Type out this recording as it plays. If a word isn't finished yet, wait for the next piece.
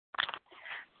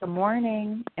Good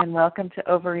morning, and welcome to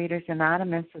Overeaters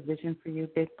Anonymous, a Vision for You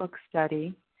Big Book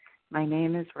Study. My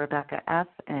name is Rebecca F.,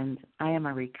 and I am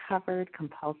a recovered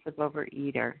compulsive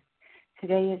overeater.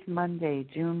 Today is Monday,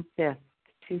 June 5th,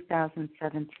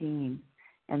 2017,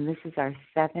 and this is our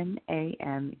 7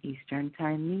 a.m. Eastern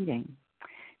Time meeting.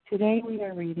 Today we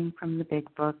are reading from the Big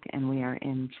Book, and we are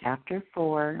in Chapter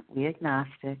 4, We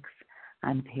Agnostics,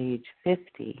 on page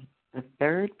 50, the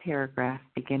third paragraph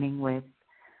beginning with,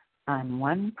 on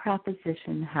one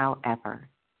proposition, however.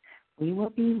 We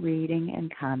will be reading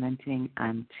and commenting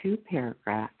on two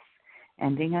paragraphs,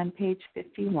 ending on page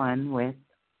 51 with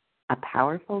a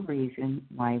powerful reason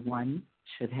why one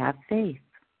should have faith.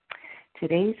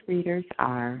 Today's readers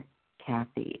are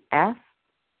Kathy F.,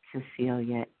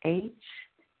 Cecilia H.,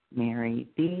 Mary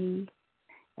B.,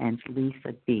 and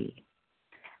Lisa B.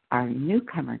 Our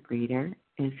newcomer greeter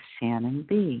is Shannon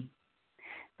B.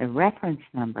 The reference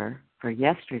number for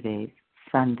yesterday's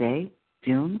Sunday,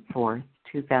 June 4th,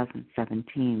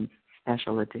 2017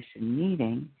 special edition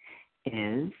meeting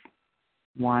is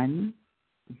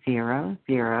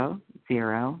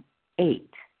 10008.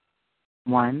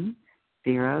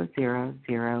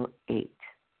 10008.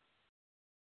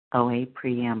 OA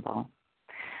Preamble.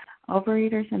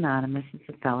 Overeaters Anonymous is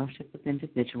a fellowship of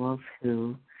individuals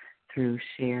who, through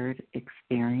shared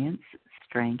experience,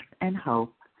 strength, and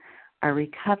hope, are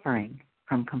recovering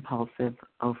from compulsive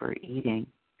overeating.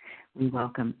 We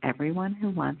welcome everyone who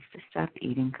wants to stop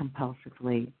eating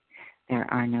compulsively. There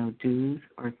are no dues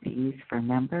or fees for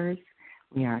members.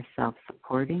 We are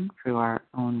self-supporting through our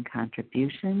own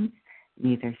contributions,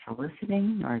 neither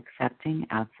soliciting nor accepting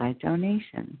outside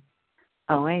donations.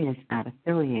 OA is not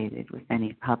affiliated with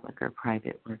any public or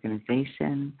private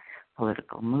organization,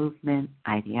 political movement,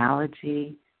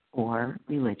 ideology, or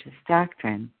religious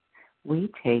doctrine. We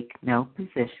take no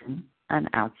position on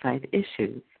outside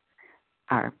issues.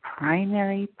 Our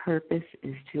primary purpose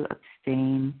is to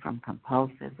abstain from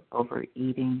compulsive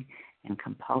overeating and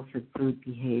compulsive food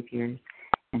behaviors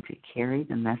and to carry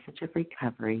the message of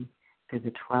recovery through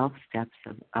the 12 steps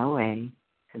of OA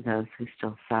to those who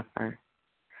still suffer.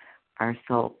 Our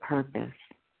sole purpose.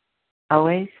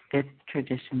 OA's fifth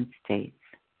tradition states,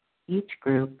 each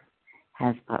group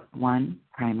has but one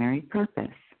primary purpose,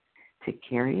 to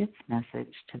carry its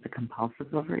message to the compulsive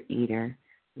overeater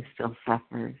who still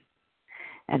suffers.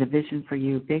 At a Vision for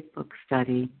You Big Book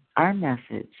Study, our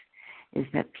message is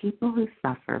that people who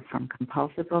suffer from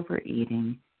compulsive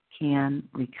overeating can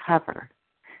recover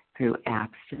through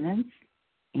abstinence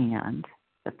and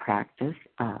the practice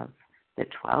of the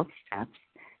 12 steps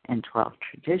and 12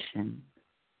 traditions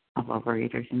of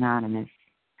Overeaters Anonymous.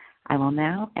 I will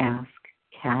now ask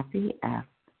Kathy F.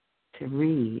 to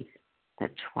read the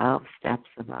 12 steps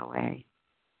of OA.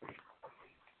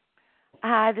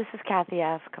 Hi, this is Kathy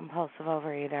F., compulsive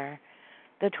overeater.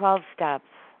 The 12 steps.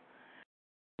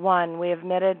 1. We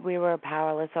admitted we were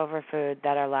powerless over food,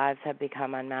 that our lives had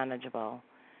become unmanageable.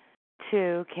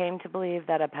 2. Came to believe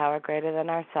that a power greater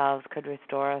than ourselves could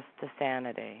restore us to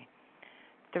sanity.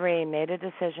 3. Made a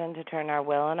decision to turn our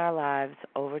will and our lives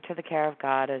over to the care of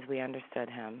God as we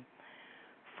understood Him.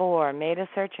 4. Made a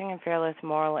searching and fearless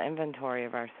moral inventory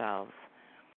of ourselves.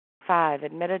 5.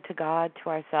 Admitted to God, to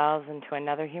ourselves, and to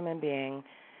another human being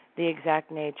the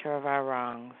exact nature of our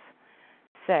wrongs.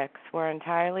 6. We're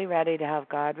entirely ready to have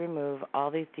God remove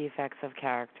all these defects of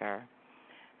character.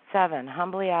 7.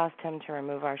 Humbly asked Him to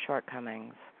remove our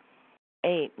shortcomings.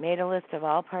 8. Made a list of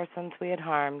all persons we had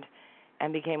harmed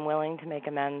and became willing to make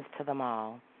amends to them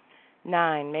all.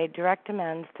 9. Made direct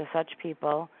amends to such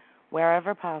people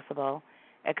wherever possible,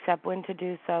 except when to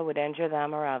do so would injure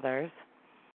them or others.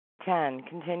 10.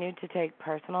 Continued to take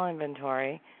personal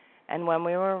inventory, and when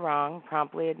we were wrong,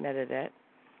 promptly admitted it.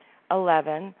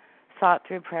 11. Sought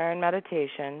through prayer and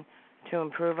meditation to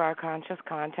improve our conscious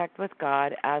contact with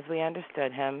God as we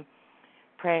understood Him,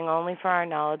 praying only for our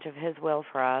knowledge of His will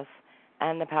for us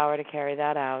and the power to carry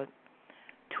that out.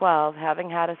 12.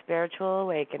 Having had a spiritual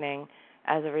awakening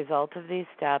as a result of these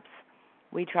steps,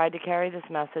 we tried to carry this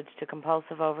message to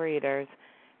compulsive overeaters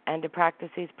and to practice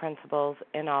these principles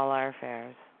in all our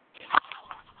affairs.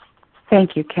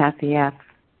 Thank you, Kathy F.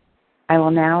 I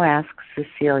will now ask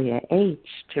Cecilia H.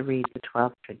 to read the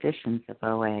 12 traditions of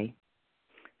OA.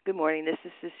 Good morning. This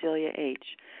is Cecilia H.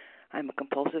 I'm a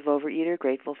compulsive overeater,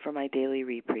 grateful for my daily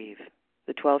reprieve.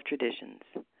 The 12 traditions.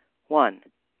 1.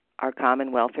 Our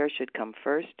common welfare should come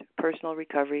first. Personal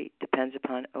recovery depends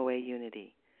upon OA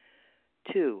unity.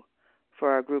 2.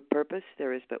 For our group purpose,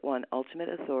 there is but one ultimate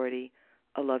authority,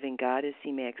 a loving God as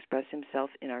He may express Himself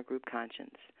in our group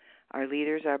conscience. Our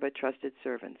leaders are but trusted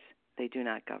servants. They do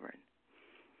not govern.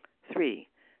 3.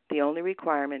 The only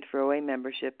requirement for OA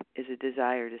membership is a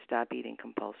desire to stop eating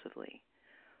compulsively.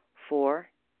 4.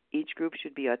 Each group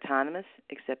should be autonomous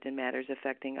except in matters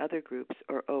affecting other groups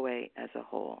or OA as a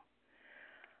whole.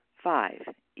 5.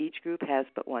 Each group has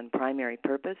but one primary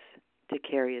purpose, to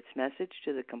carry its message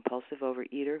to the compulsive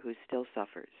overeater who still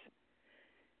suffers.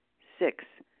 6.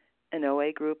 An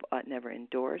OA group ought never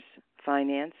endorse,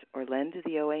 finance, or lend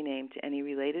the OA name to any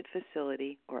related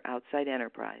facility or outside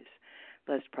enterprise,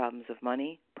 lest problems of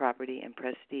money, property, and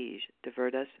prestige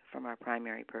divert us from our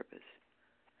primary purpose.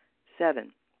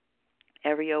 7.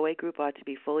 Every OA group ought to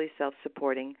be fully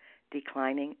self-supporting,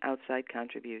 declining outside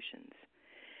contributions.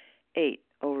 8.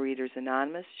 Overeaters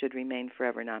Anonymous should remain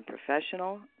forever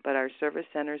non-professional, but our service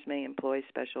centers may employ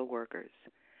special workers.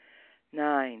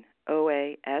 9.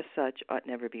 OA, as such, ought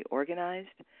never be organized,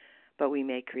 but we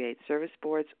may create service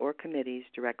boards or committees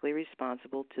directly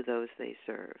responsible to those they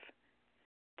serve.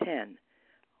 10.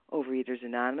 Overeaters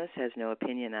Anonymous has no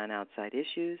opinion on outside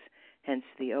issues, hence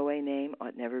the OA name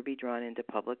ought never be drawn into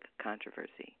public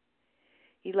controversy.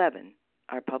 11.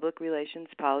 Our public relations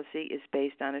policy is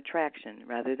based on attraction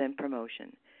rather than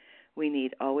promotion. We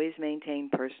need always maintain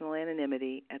personal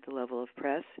anonymity at the level of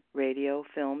press, radio,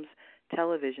 films,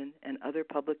 television, and other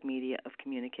public media of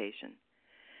communication.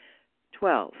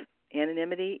 12.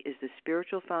 Anonymity is the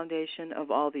spiritual foundation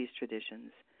of all these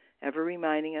traditions, ever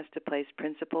reminding us to place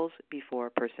principles before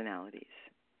personalities.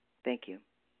 Thank you.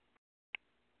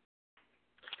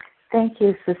 Thank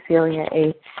you, Cecilia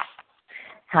H.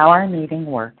 How our meeting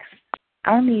works.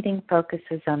 Our meeting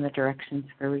focuses on the directions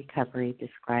for recovery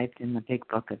described in the Big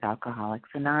Book of Alcoholics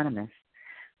Anonymous.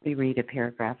 We read a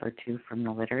paragraph or two from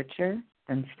the literature,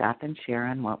 then stop and share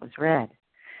on what was read.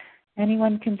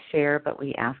 Anyone can share, but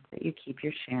we ask that you keep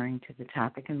your sharing to the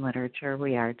topic and literature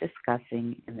we are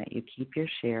discussing and that you keep your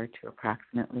share to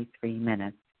approximately 3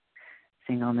 minutes.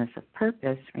 Singleness of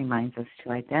purpose reminds us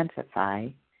to identify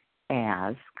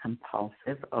as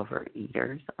compulsive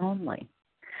overeaters only.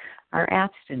 Our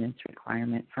abstinence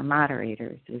requirement for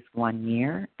moderators is 1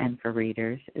 year and for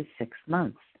readers is 6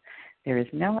 months. There is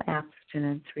no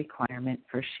abstinence requirement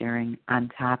for sharing on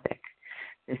topic.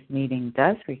 This meeting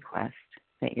does request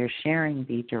that your sharing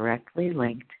be directly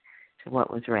linked to what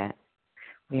was read.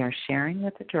 We are sharing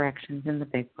what the directions in the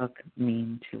Big Book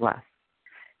mean to us.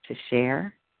 To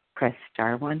share, press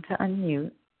 *1 to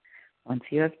unmute. Once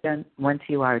you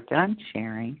are done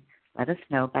sharing, let us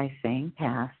know by saying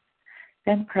pass.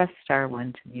 Then press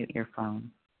 *1 to mute your phone.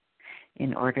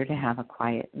 In order to have a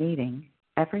quiet meeting,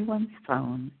 everyone's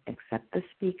phone except the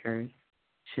speaker's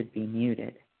should be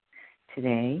muted.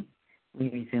 Today, we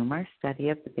resume our study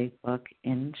of the Big Book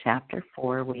in Chapter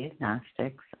 4, We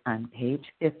Agnostics, on page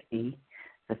 50,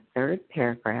 the 3rd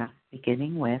paragraph,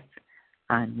 beginning with,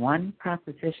 on one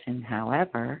proposition,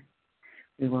 however.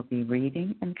 We will be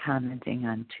reading and commenting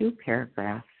on 2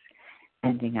 paragraphs,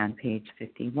 ending on page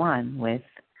 51 with,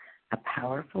 a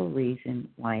powerful reason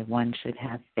why one should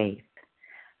have faith.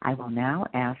 I will now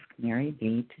ask Mary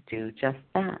B. to do just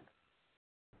that.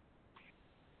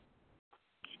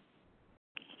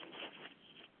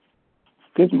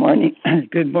 Good morning.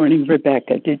 Good morning,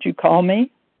 Rebecca. Did you call me?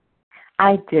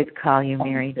 I did call you,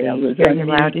 Mary B. You're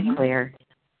loud and clear.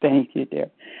 Thank you,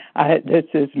 dear. This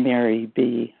is Mary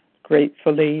B.,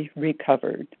 gratefully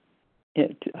recovered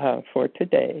for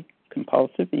today,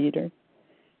 compulsive eater,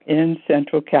 in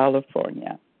Central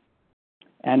California.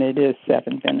 And it is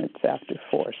 7 minutes after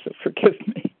 4, so forgive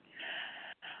me.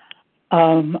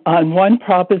 On one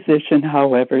proposition,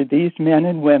 however, these men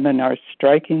and women are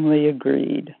strikingly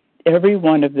agreed. Every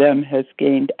one of them has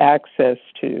gained access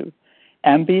to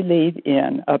and believe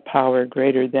in a power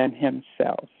greater than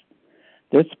himself.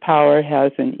 This power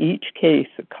has in each case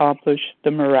accomplished the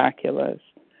miraculous,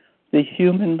 the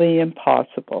humanly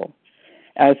impossible.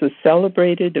 As a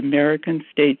celebrated American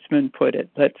statesman put it,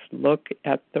 let's look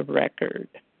at the record.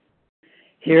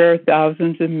 Here are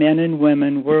thousands of men and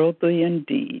women, worldly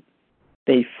indeed.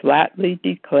 They flatly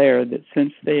declare that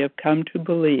since they have come to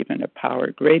believe in a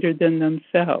power greater than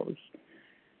themselves,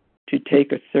 to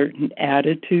take a certain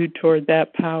attitude toward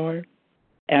that power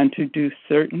and to do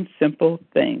certain simple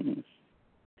things,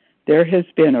 there has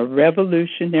been a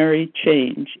revolutionary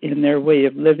change in their way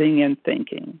of living and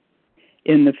thinking.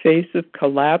 In the face of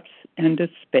collapse and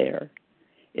despair,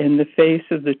 in the face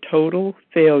of the total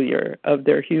failure of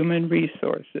their human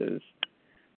resources,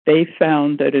 they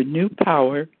found that a new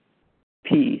power,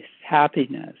 peace,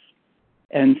 happiness,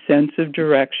 and sense of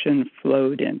direction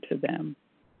flowed into them.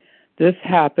 This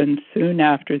happened soon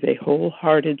after they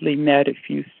wholeheartedly met a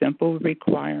few simple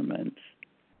requirements.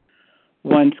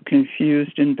 Once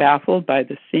confused and baffled by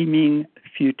the seeming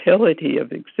futility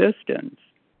of existence,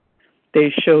 They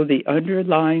show the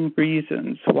underlying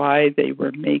reasons why they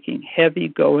were making heavy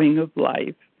going of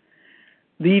life.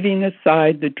 Leaving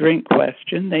aside the drink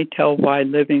question, they tell why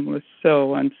living was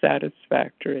so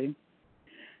unsatisfactory.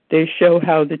 They show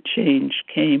how the change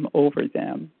came over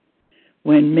them.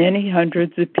 When many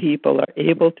hundreds of people are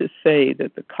able to say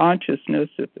that the consciousness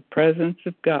of the presence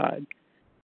of God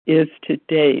is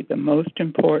today the most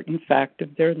important fact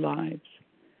of their lives,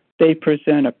 they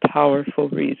present a powerful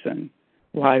reason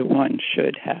why one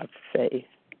should have faith.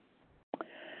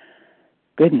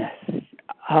 Goodness.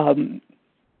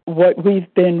 What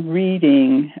we've been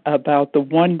reading about the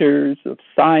wonders of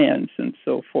science and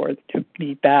so forth took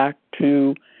me back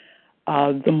to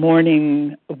the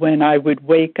morning when I would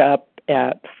wake up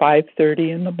at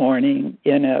 5:30 in the morning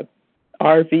in a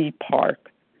RV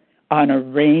park on a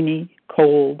rainy,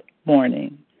 cold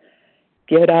morning,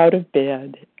 get out of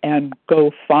bed and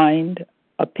go find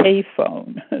a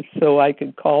payphone so I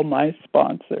could call my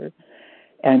sponsor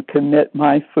and commit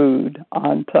my food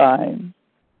on time.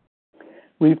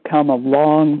 We've come a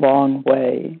long, long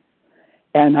way.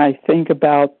 And I think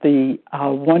about the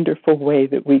wonderful way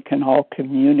that we can all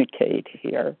communicate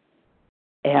here.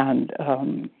 And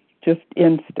just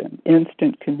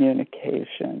instant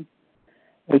communication.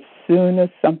 As soon as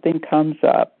something comes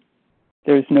up,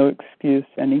 there's no excuse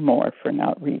anymore for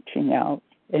not reaching out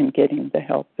and getting the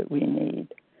help that we need.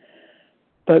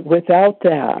 But without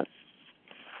that,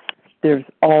 there's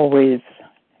always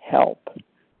help.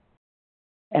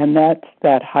 And that's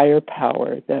that higher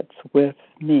power that's with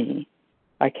me.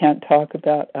 I can't talk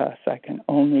about us. I can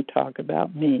only talk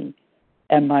about me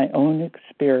and my own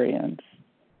experience,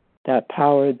 that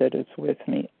power that is with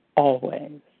me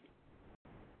always.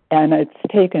 And it's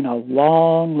taken a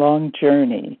long, long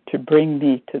journey to bring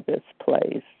me to this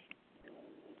place.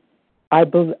 I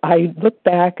look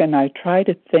back and I try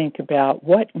to think about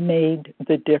what made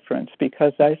the difference,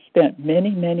 because I spent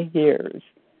many, many years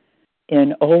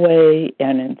in OA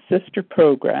and in sister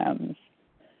programs,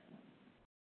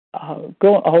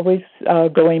 always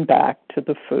going back to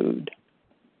the food.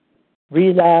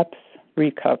 Relapse,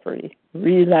 recovery.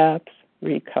 Relapse,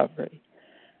 recovery.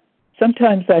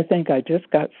 Sometimes I think I just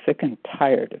got sick and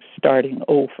tired of starting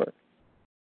over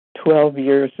 12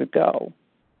 years ago.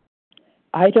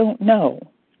 I don't know.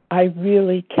 I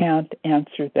really can't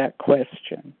answer that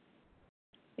question.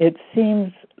 It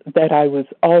seems that I was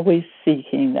always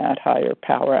seeking that higher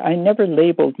power. I never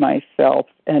labeled myself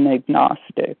an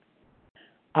agnostic.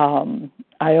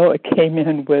 I came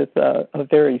in with a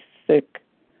very sick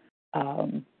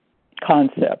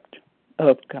concept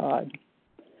of God.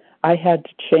 I had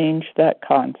to change that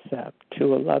concept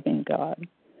to a loving God.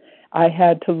 I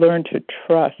had to learn to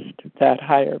trust that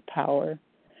higher power.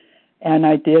 And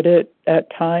I did it at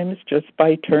times just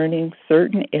by turning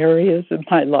certain areas of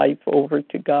my life over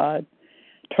to God,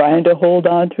 trying to hold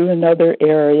on to another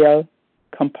area,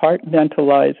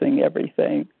 compartmentalizing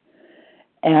everything.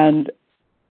 And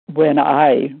when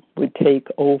I would take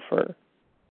over,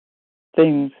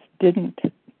 things didn't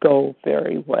go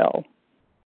very well.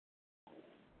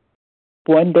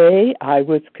 One day I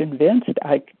was convinced.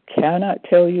 I cannot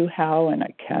tell you how and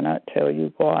I cannot tell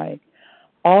you why.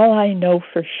 All I know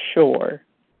for sure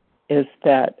is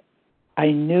that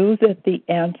I knew that the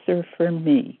answer for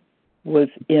me was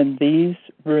in these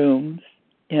rooms,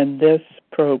 in this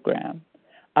program.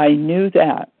 I knew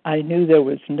that. I knew there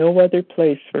was no other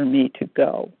place for me to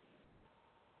go.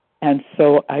 And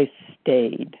so I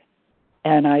stayed,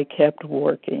 and I kept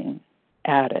working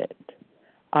at it.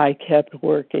 I kept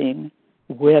working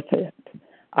with it.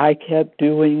 I kept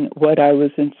doing what I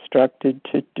was instructed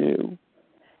to do.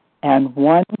 And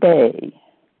one day,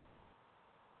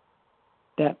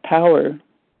 that power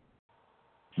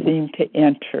seemed to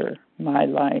enter my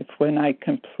life when I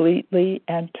completely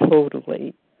and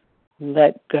totally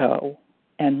let go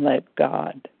and let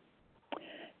God.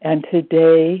 And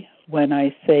today, when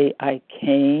I say I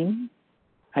came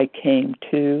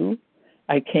to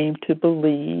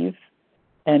believe,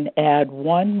 and add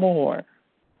one more,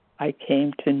 I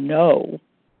came to know.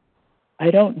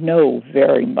 I don't know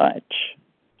very much.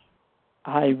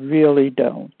 I really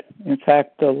don't. In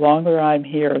fact, the longer I'm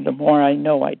here, the more I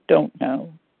know I don't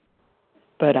know.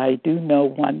 But I do know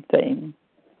one thing.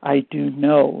 I do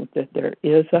know that there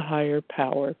is a higher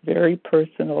power, very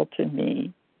personal to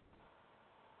me.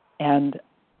 And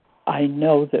I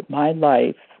know that my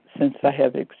life, since I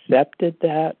have accepted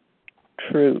that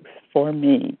truth for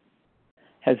me,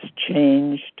 has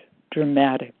changed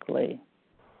dramatically.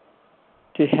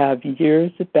 To have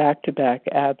years of back-to-back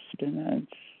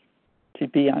abstinence, to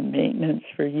be on maintenance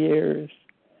for years,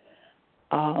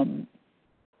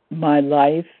 my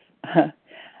life,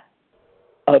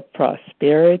 of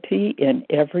prosperity in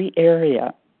every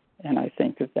area. And I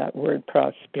think of that word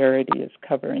prosperity as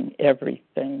covering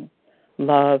everything,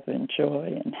 love and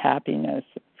joy and happiness,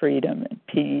 and freedom and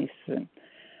peace,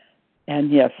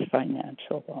 and yes,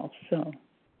 financial also.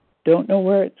 Don't know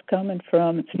where it's coming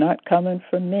from. It's not coming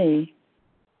from me.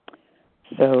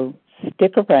 So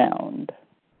stick around.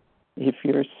 If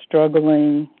you're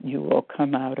struggling, you will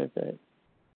come out of it.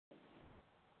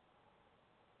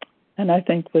 And I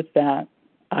think with that,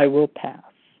 I will pass.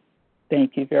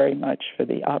 Thank you very much for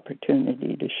the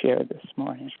opportunity to share this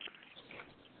morning.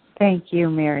 Thank you,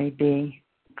 Mary B.,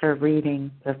 for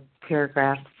reading the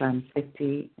paragraphs on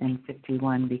 50 and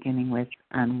 51, beginning with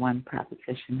on one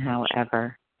proposition,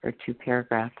 however, for 2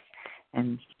 paragraphs,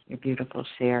 and your beautiful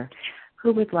share.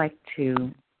 Who would like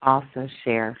to also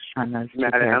share on those 2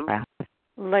 paragraphs?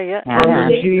 Leah.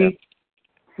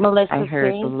 Melissa. I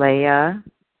heard C. Leah.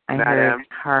 I heard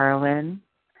Harlan.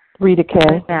 Rita K.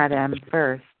 Madam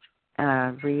first.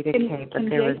 Rita K. But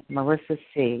there was Melissa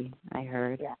C. I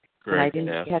heard. Yeah. But I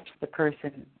didn't catch the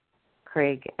person,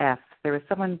 Craig F. There was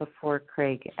someone before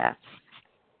Craig F.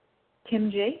 Kim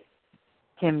G.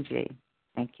 Kim G.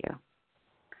 Thank you.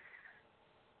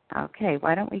 Okay,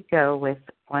 why don't we go with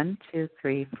 1, 2,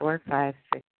 3, 4, 5,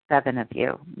 6, 7 of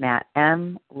you. Matt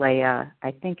M., Leah,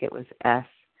 I think it was S.,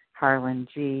 Harlan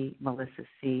G., Melissa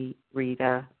C.,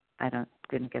 Rita,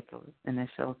 didn't get the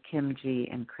initial, Kim G.,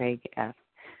 and Craig F.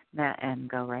 Matt M.,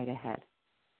 go right ahead.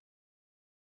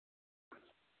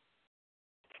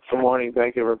 Good morning.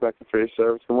 Thank you, Rebecca, for your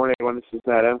service. Good morning, everyone. This is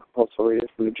Matt M., compulsive reader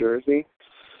from New Jersey.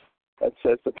 That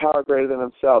says, the power greater than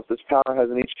themselves. This power has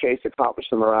in each case accomplished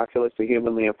the miraculous, the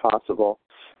humanly impossible.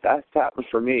 That's happened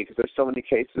for me because there's so many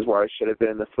cases where I should have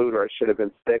been in the food or I should have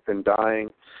been sick and dying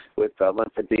with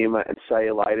lymphedema and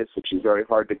cellulitis, which is very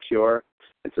hard to cure.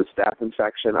 It's a staph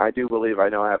infection. I do believe I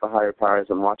know I have a higher power that's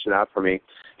watching out for me,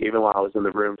 even while I was in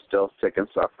the room, still sick and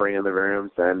suffering in the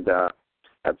rooms, and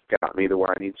that's got me to where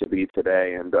I need to be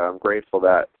today. And I'm grateful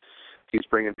that He's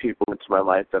bringing people into my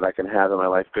life that I can have in my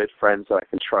life, good friends that I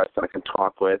can trust, that I can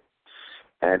talk with,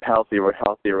 and healthy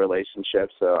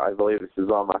relationships. So I believe this is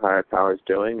all my higher power is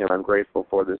doing, and I'm grateful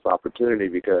for this opportunity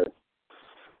because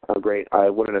I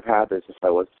wouldn't have had this if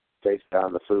I was face down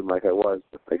in the food like I was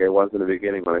in the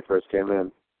beginning when I first came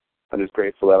in. I'm just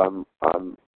grateful that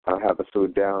I have the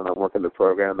food down, I'm working the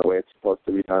program the way it's supposed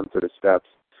to be done through the steps,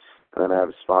 and then I have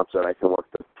a sponsor that I can work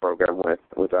the program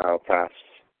with I'll pass.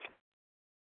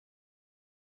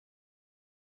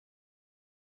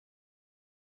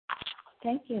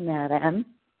 Thank you, Madam.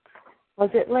 Was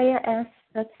it Leah S.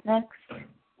 that's next?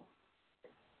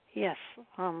 Yes.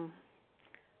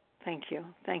 Thank you.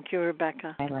 Thank you,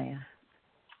 Rebecca. Hi, Leah.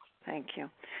 Thank you.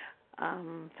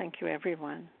 Thank you,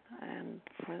 everyone, and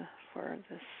for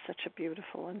this such a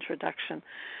beautiful introduction.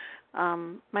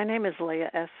 My name is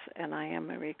Leah S., and I am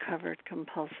a recovered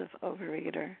compulsive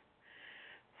overeater.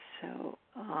 So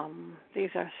these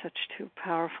are such 2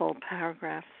 powerful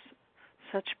paragraphs,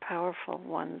 such powerful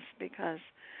ones, because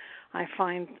I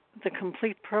find the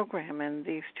complete program in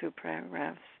these 2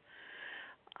 paragraphs.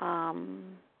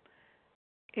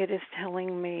 It is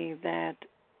telling me that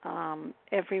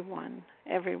everyone,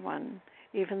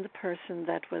 even the person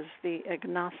that was the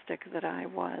agnostic that I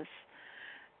was,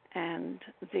 and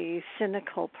the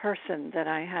cynical person that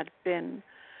I had been,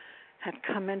 had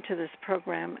come into this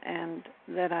program, and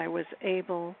that I was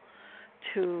able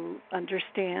to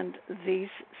understand these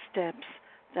steps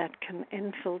that can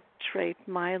infiltrate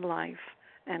my life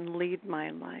and lead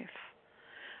my life.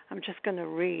 I'm just going to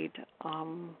read.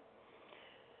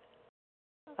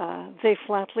 They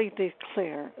flatly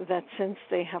declare that since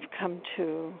they have come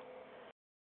to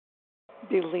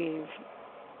believe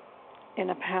in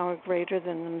a power greater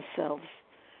than themselves,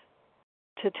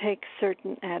 to take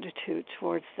certain attitude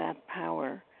towards that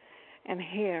power. And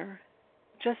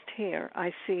just here,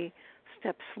 I see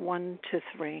steps 1 to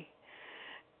 3.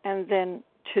 And then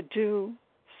to do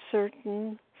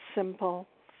certain simple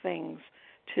things,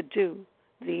 to do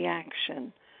the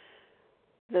action.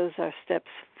 Those are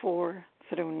steps 4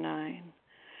 through 9.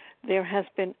 There has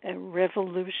been a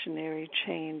revolutionary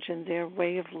change in their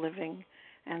way of living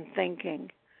and thinking,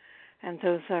 and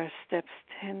those are steps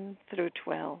 10 through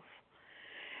 12.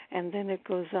 And then it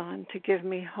goes on to give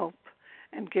me hope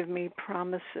and give me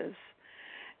promises.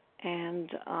 And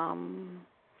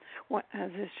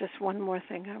there's just one more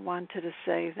thing I wanted to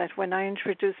say, that when I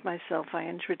introduce myself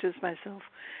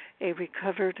a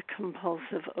recovered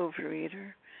compulsive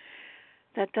overeater.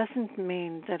 That doesn't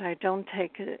mean that I don't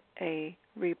take a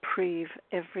reprieve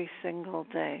every single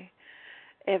day.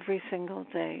 Every single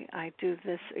day I do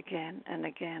this again and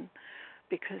again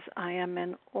because I am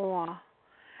in awe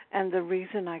And the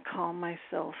reason I call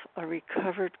myself a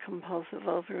recovered compulsive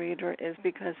overeater is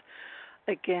because,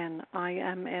 again, I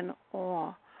am in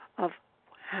awe of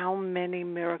how many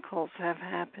miracles have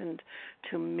happened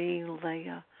to me,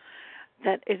 Leah,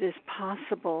 that it is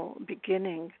possible,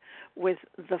 beginning with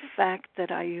the fact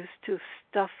that I used to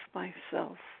stuff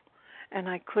myself and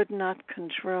I could not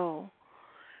control,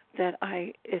 that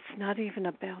it's not even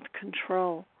about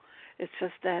control. It's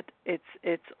just that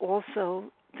it's also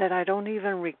that I don't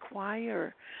even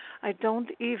require. I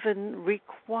don't even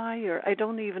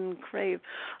crave.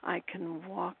 I can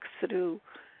walk through,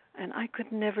 and I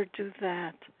could never do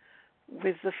that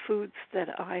with the foods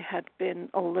that I had been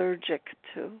allergic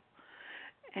to,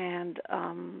 and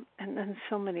then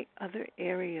so many other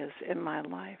areas in my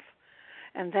life.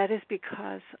 And that is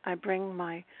because I bring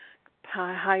my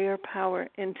higher power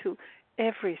into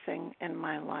everything in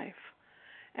my life.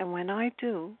 And when I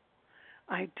do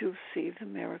see the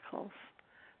miracles.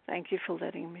 Thank you for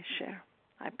letting me share.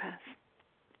 I pass.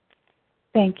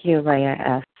 Thank you, Leah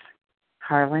S.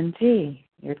 Harlan G.,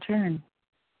 your turn.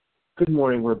 Good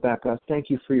morning, Rebecca. Thank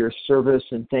you for your service,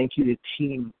 and thank you to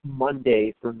Team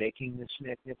Monday for making this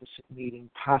magnificent meeting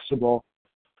possible.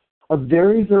 A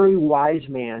very, very wise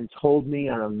man told me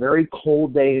on a very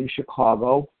cold day in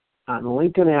Chicago on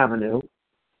Lincoln Avenue,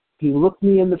 he looked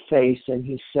me in the face and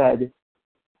he said,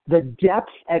 "The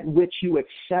depth at which you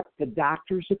accept the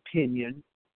doctor's opinion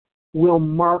will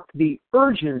mark the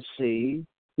urgency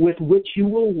with which you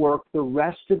will work the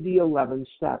rest of the 11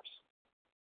 steps."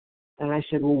 And I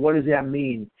said, "Well, what does that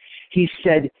mean?" He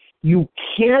said, "You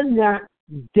cannot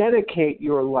dedicate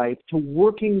your life to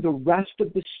working the rest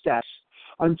of the steps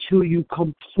until you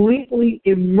completely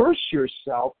immerse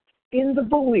yourself in the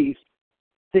belief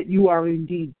that you are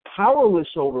indeed powerless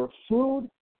over food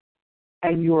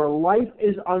and your life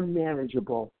is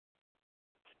unmanageable.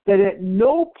 That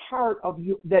no part of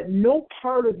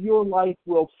your life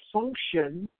will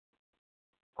function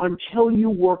until you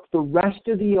work the rest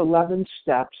of the 11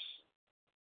 steps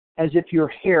as if your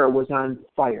hair was on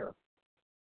fire."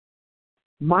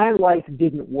 My life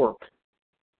didn't work.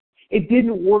 It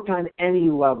didn't work on any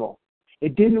level.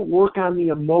 It didn't work on the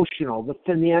emotional, the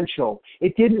financial.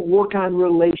 It didn't work on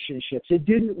relationships. It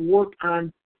didn't work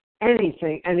on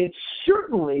anything, and it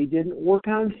certainly didn't work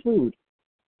on food.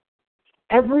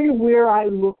 Everywhere I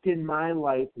looked in my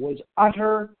life was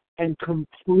utter and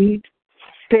complete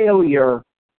failure.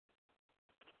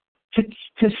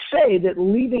 To say that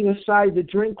leaving aside the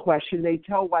drink question, they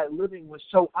tell why living was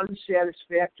so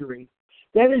unsatisfactory,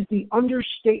 that is the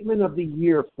understatement of the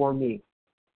year for me.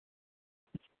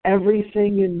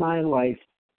 Everything in my life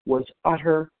was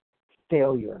utter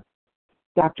failure.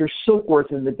 Dr.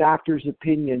 Silkworth, in The Doctor's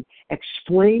Opinion,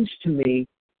 explains to me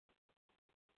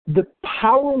the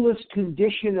powerless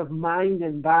condition of mind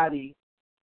and body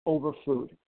over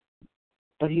food.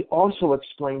 But he also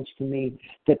explains to me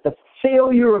that the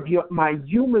failure of my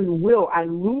human will, I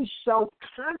lose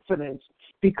self-confidence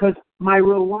because my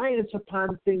reliance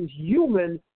upon things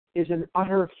human is an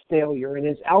utter failure. And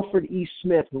as Alfred E.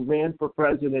 Smith, who ran for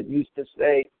president, used to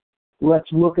say,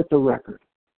 let's look at the record.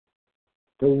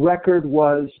 The record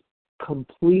was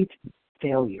complete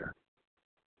failure.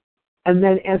 And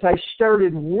then as I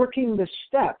started working the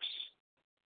steps,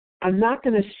 I'm not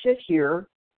going to sit here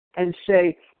and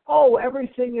say, oh,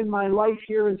 everything in my life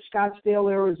here in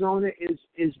Scottsdale, Arizona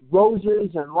is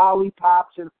roses and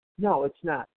lollipops. And no, it's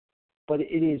not. But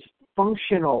it is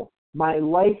functional. My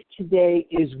life today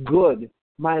is good.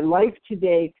 My life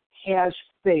today has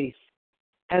faith.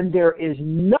 And there is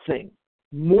nothing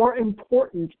more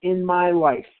important in my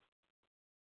life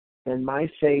than my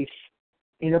faith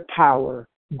in a power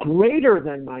greater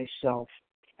than myself.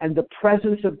 And the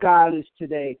presence of God is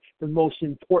today the most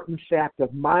important fact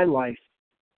of my life.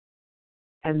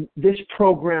 And this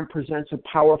program presents a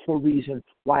powerful reason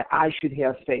why I should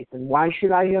have faith. And why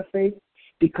should I have faith?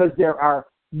 Because there are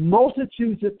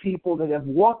multitudes of people that have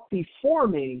walked before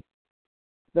me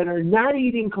that are not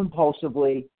eating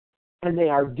compulsively, and they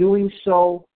are doing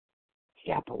so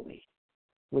happily.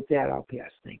 With that, I'll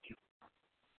pass. Thank you.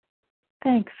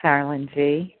 Thanks, Harlan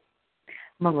G.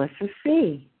 Melissa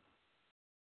C.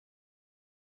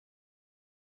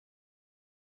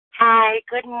 Hi,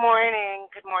 good morning.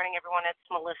 Good morning, everyone. It's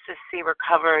Melissa C.,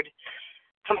 recovered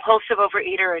compulsive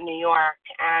overeater in New York.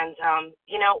 And,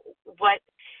 what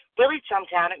really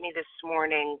jumped out at me this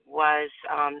morning was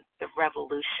the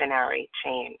revolutionary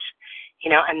change,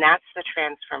 and that's the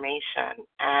transformation.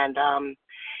 And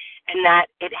that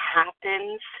it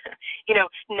happens,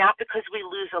 not because we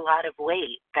lose a lot of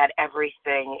weight that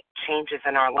everything changes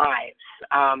in our lives.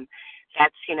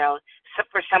 That's, so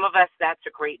for some of us, that's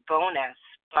a great bonus.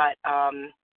 But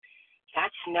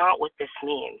that's not what this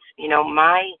means.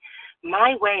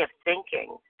 My way of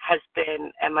thinking has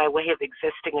been, and my way of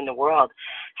existing in the world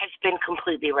has been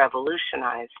completely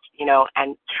revolutionized,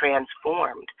 and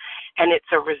transformed. And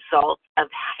it's a result of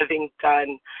having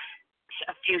done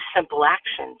a few simple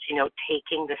actions,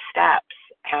 taking the steps.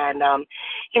 And,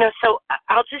 so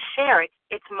I'll just share.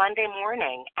 It's Monday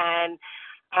morning, and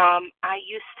I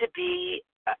used to be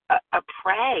a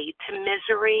prey to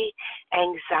misery,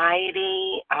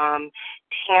 anxiety,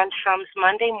 tantrums.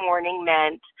 Monday morning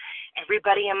meant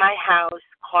everybody in my house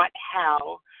caught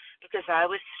hell because I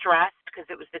was stressed because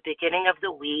it was the beginning of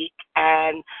the week,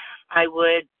 and I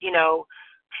would,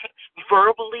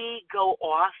 verbally go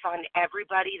off on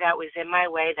everybody that was in my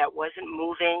way that wasn't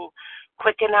moving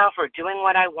quick enough or doing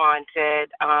what I wanted.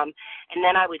 And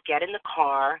then I would get in the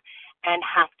car and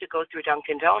have to go through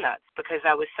Dunkin' Donuts because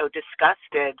I was so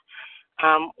disgusted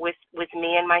with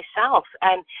me and myself.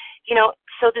 And,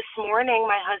 so this morning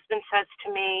my husband says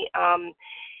to me,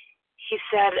 he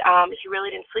said he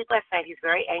really didn't sleep last night. He's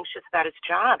very anxious about his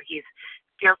job. He's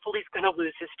fearful he's going to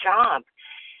lose his job.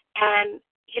 And,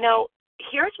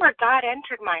 here's where God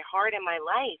entered my heart and my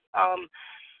life.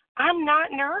 I'm not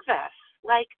nervous.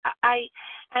 I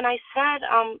said,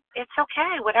 it's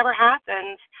okay. Whatever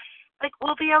happens,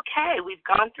 we'll be okay. We've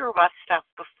gone through rough stuff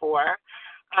before.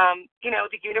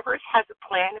 The universe has a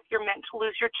plan. If you're meant to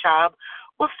lose your job,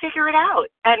 we'll figure it out.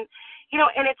 And,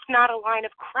 and it's not a line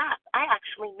of crap. I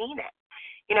actually mean it.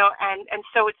 And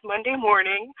so it's Monday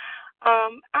morning.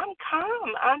 I'm calm.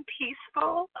 I'm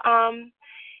peaceful.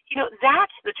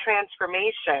 That's the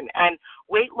transformation. And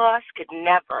weight loss could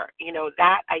never,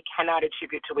 that I cannot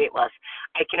attribute to weight loss.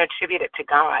 I can attribute it to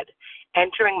God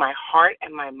entering my heart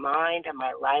and my mind and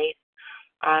my life,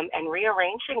 and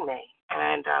rearranging me.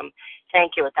 And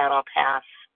thank you. With that, I'll pass.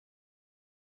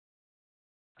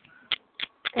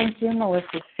 Thank you,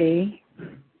 Melissa C.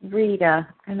 Rita,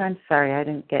 and I'm sorry, I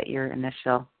didn't get your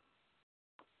initial.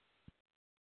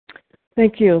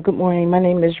 Thank you. Good morning. My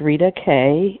name is Rita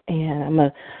K., and I'm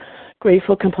a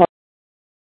grateful compulsive.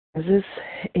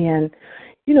 And,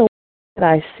 what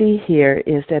I see here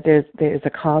is that there's a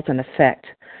cause and effect,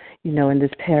 in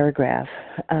this paragraph.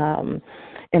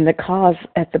 And the cause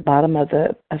at the bottom of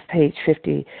page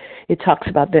 50, it talks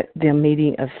about them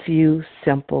meeting a few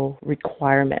simple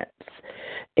requirements.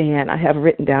 And I have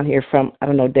written down here from,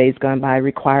 days gone by,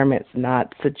 requirements,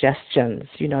 not suggestions,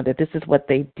 that this is what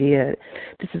they did.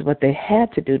 This is what they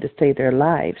had to do to save their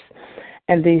lives.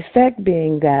 And the effect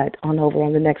being that over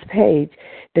on the next page,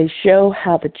 they show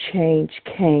how the change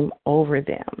came over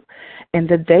them. And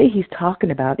the they he's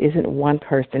talking about isn't one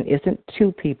person, isn't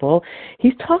two people.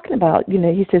 He's talking about,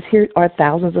 he says, here are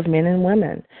thousands of men and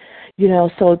women.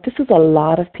 So this is a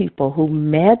lot of people who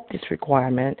met this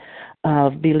requirement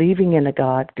of believing in a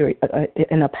God,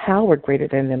 in a power greater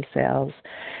than themselves.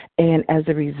 And as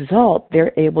a result,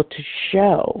 they're able to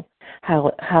show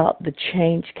how the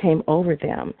change came over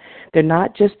them. They're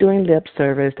not just doing lip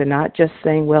service. They're not just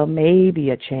saying, well,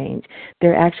 maybe a change.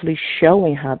 They're actually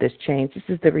showing how this changed. This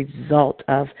is the result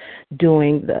of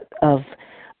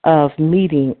of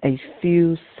meeting a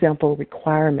few simple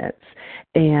requirements.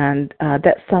 And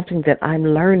that's something that I'm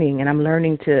learning, and I'm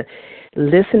learning to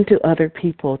listen to other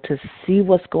people, to see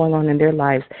what's going on in their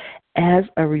lives as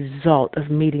a result of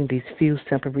meeting these few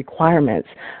simple requirements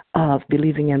of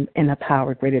believing in a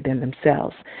power greater than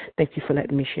themselves. Thank you for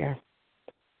letting me share.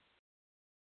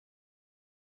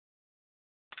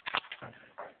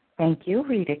 Thank you,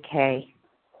 Rita K.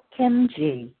 Kim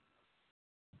G.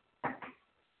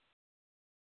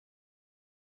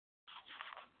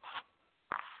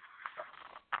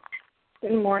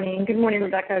 Good morning. Good morning,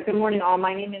 Rebecca. Good morning, all.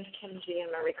 My name is Kim G.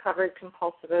 I'm a recovered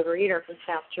compulsive overeater from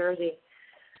South Jersey.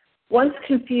 Once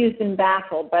confused and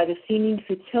baffled by the seeming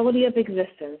futility of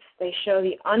existence, they show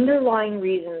the underlying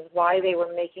reasons why they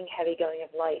were making heavy going of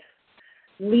life.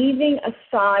 Leaving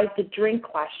aside the drink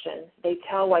question, they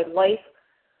tell why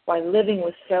living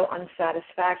was so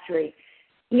unsatisfactory.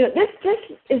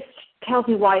 This tells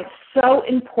me why it's so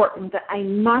important that I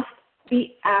must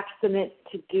be abstinent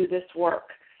to do this work.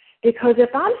 Because if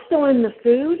I'm still in the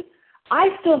food, I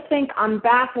still think I'm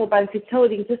baffled by the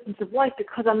futility of existence of life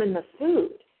because I'm in the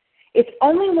food. It's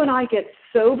only when I get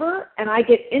sober and I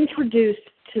get introduced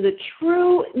to the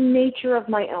true nature of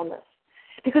my illness.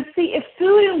 Because, see, if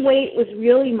food and weight was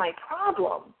really my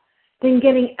problem, then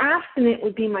getting abstinent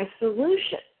would be my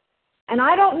solution. And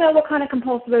I don't know what kind of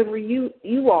compulsive overeater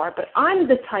you are, but I'm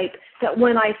the type that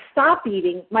when I stop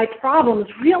eating, my problems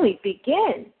really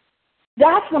begin.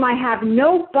 That's when I have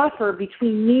no buffer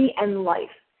between me and life.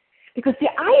 Because, see,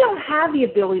 I don't have the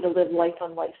ability to live life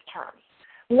on life's terms.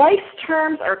 Life's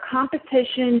terms are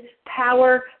competition,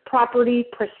 power, property,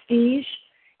 prestige.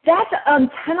 That's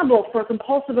untenable for a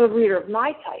compulsive overeater of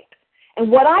my type.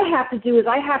 And what I have to do is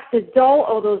I have to dull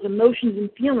all those emotions and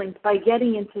feelings by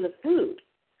getting into the food.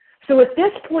 So at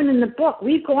this point in the book,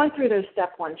 we've gone through those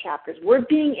step 1 chapters. We're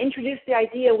being introduced to the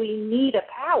idea we need a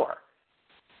power.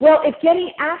 Well, if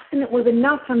getting abstinent was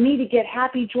enough for me to get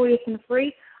happy, joyous, and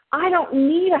free, I don't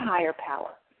need a higher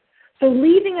power. So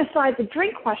leaving aside the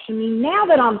drink question, I mean, now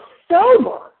that I'm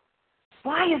sober,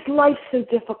 why is life so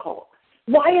difficult?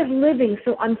 Why is living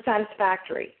so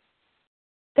unsatisfactory?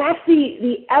 That's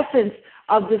the essence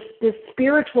of this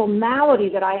spiritual malady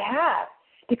that I have.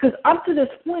 Because up to this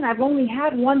point, I've only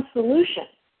had one solution.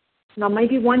 Now,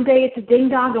 maybe one day it's a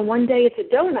ding-dong and one day it's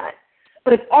a donut.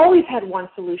 But I've always had one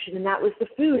solution, and that was the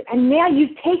food. And now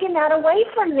you've taken that away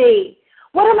from me.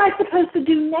 What am I supposed to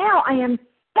do now? I am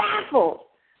baffled.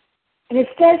 And it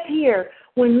says here,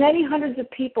 when many hundreds of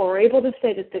people are able to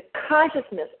say that the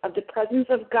consciousness of the presence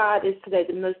of God is today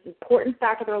the most important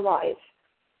fact of their lives,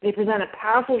 they present a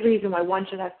powerful reason why one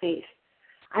should have faith.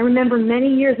 I remember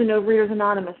many years in Overeaters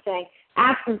Anonymous saying,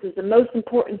 abstinence is the most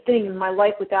important thing in my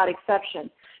life without exception.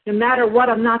 No matter what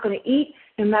I'm not going to eat,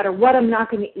 no matter what I'm not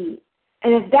going to eat.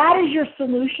 And if that is your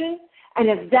solution, and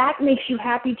if that makes you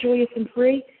happy, joyous, and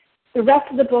free, the rest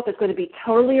of the book is going to be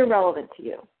totally irrelevant to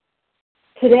you.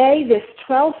 Today, this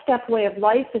 12-step way of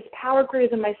life, this power greater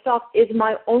than myself, is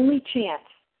my only chance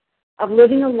of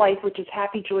living a life which is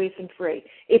happy, joyous, and free.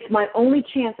 It's my only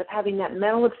chance of having that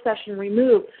mental obsession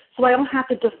removed so I don't have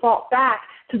to default back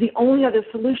to the only other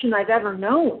solution I've ever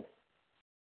known.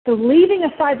 So leaving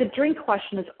aside the drink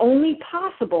question is only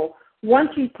possible once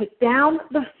we put down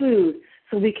the food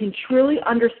so we can truly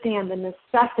understand the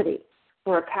necessity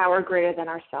for a power greater than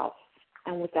ourselves.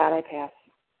 And with that, I pass.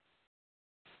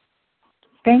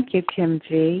 Thank you, Kim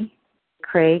G.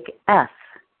 Craig F.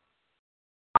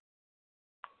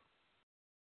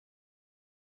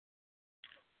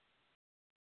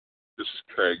 This is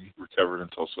Craig, recovered in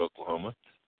Tulsa, Oklahoma.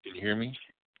 Can you hear me?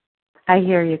 I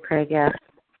hear you, Craig F.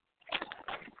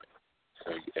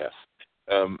 Craig F.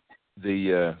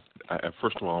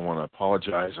 First of all, I want to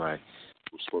apologize. I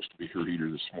was supposed to be your reader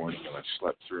this morning, and I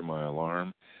slept through my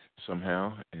alarm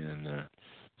somehow, and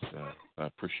I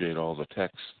appreciate all the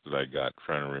texts that I got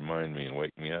trying to remind me and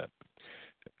wake me up.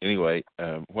 Anyway,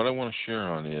 what I want to share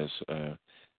on is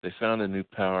they found a new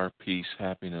power, peace,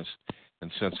 happiness,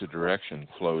 and sense of direction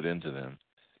flowed into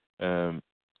them.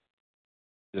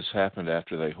 This happened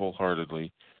after they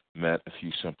wholeheartly met a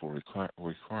few simple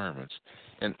requirements.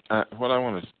 And what I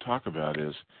want to talk about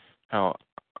is how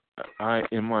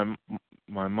in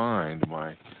my mind,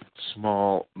 my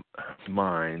small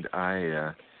mind,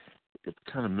 I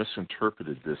kind of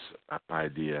misinterpreted this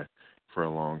idea for a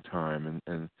long time.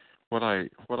 And what I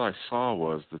saw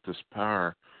was that this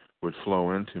power would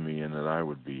flow into me and that I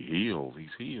would be healed. He's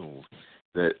healed.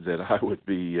 That I would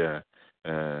be that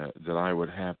I would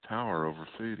have power over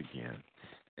food again.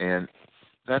 And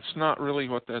that's not really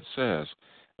what that says.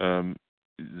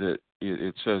 That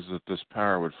it says that this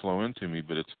power would flow into me,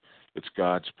 but it's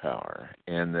God's power,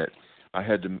 and that I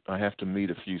have to meet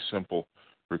a few simple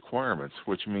requirements,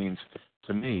 which means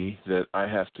to me that I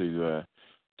have to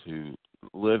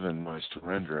live in my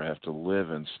surrender. I have to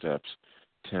live in steps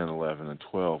 10, 11, and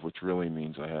 12, which really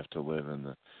means I have to live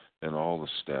in all the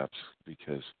steps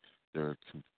because they're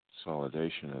a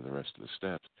consolidation of the rest of the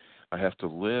steps. I have to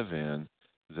live in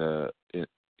the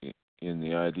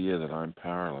idea that I'm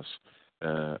powerless.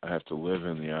 I have to live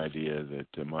in the idea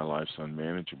that my life's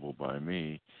unmanageable by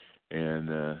me, and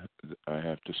I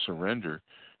have to surrender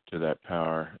to that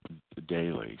power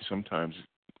daily, sometimes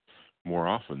more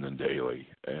often than daily.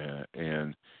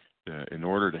 And in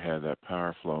order to have that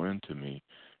power flow into me,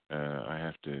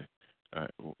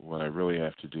 what I really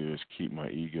have to do is keep my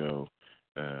ego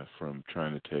from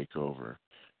trying to take over.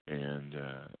 And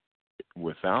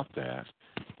without that,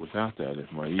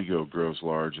 if my ego grows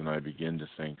large and I begin to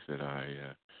think that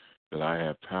I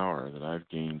have power, that I've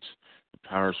gained, the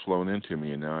power's flown into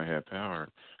me and now I have power,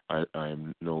 I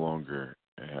no longer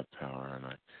have power, and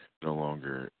I no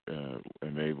longer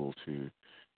am able to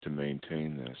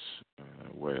maintain this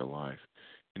way of life.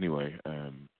 Anyway,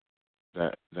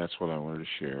 that's what I wanted to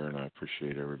share, and I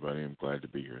appreciate everybody. I'm glad to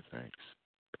be here. Thanks.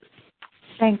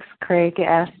 Thanks, Craig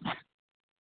S.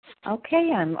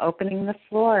 Okay, I'm opening the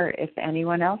floor. If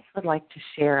anyone else would like to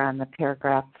share on the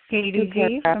paragraph. Katie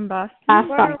G. from Boston.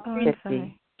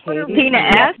 Katie, Tina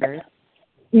S.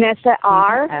 Nessa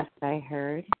R. S. I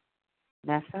heard.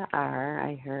 Nessa R.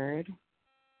 I heard.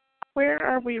 Where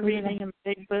are we reading in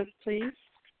the big book, please?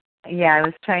 Yeah, I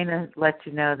was trying to let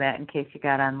you know that in case you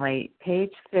got on late.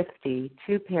 Page 50,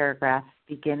 2 paragraphs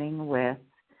beginning with,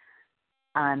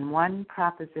 on one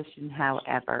proposition,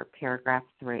 however, paragraph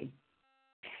 3.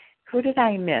 Who did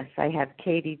I miss? I have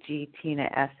Katie G, Tina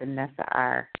S, and Nessa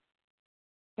R.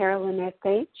 Carolyn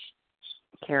S.H.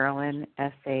 Carolyn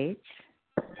S.H.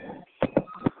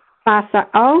 Bassa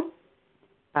O.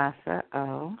 Bassa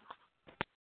O.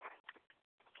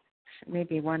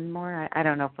 Maybe one more. I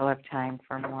don't know if we'll have time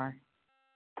for more.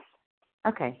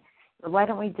 Okay. Well, why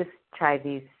don't we just try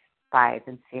these 5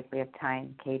 and see if we have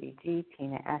time. Katie G,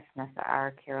 Tina S, Nessa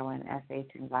R, Carolyn S.H,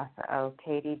 and Bassa O.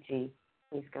 Katie G,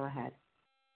 please go ahead.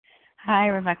 Hi,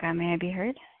 Rebecca. May I be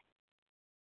heard?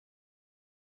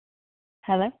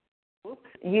 Hello? Oops.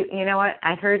 You know what?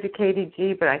 I heard the Katie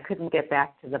G, but I couldn't get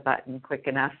back to the button quick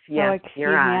enough. Yes,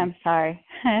 you're on. I'm sorry.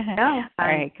 No, all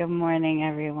right. Good morning,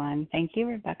 everyone. Thank you,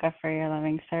 Rebecca, for your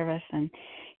loving service. And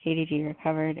Katie G,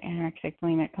 recovered anorexic,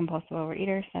 bulimic, compulsive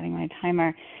overeater, setting my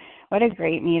timer. What a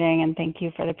great meeting, and thank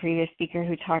you for the previous speaker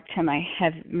who talked to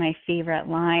my favorite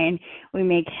line. We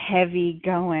make heavy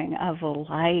going of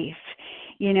life.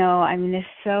 You know, I mean, this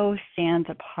so stands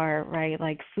apart, right?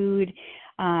 Like food.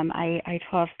 I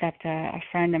 12-stepped a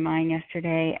friend of mine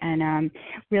yesterday and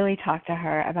really talked to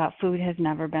her about food has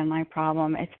never been my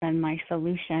problem. It's been my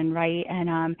solution, right?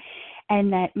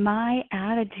 And that my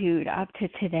attitude up to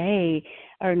today,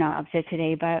 or not up to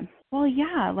today, but well,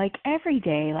 yeah, like every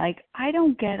day, like I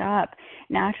don't get up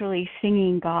naturally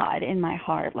singing God in my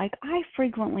heart. Like I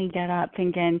frequently get up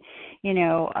thinking,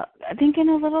 thinking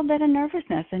a little bit of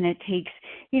nervousness, and it takes,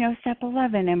 step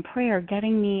 11 and prayer,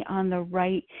 getting me on the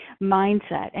right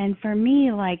mindset. And for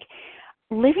me, like,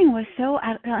 living was so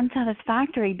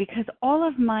unsatisfactory because all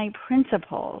of my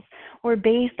principles were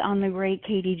based on the great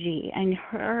KDG and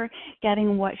her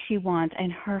getting what she wants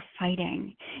and her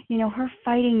fighting. Her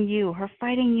fighting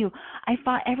you. I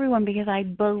fought everyone because I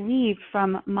believed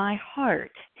from my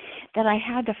heart that I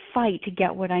had to fight to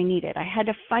get what I needed. I had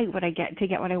to fight to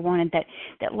get what I wanted,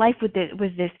 that life was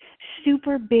this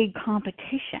super big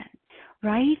competition,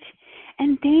 right?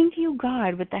 And thank you,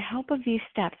 God, with the help of these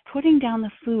steps, putting down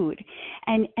the food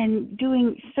and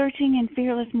doing searching and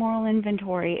fearless moral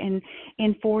inventory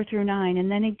in 4 through 9,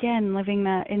 and then again living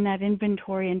in that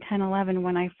inventory in 10, 11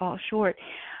 when I fall short.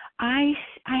 I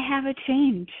have a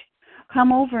change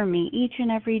come over me each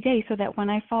and every day so that when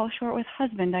I fall short with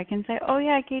husband, I can say, oh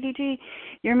yeah, Katie G,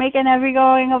 you're making every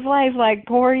going of life. Like,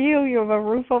 poor you. You have a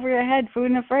roof over your head, food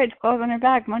in the fridge, clothes on your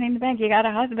back, money in the bank. You got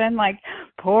a husband. Like,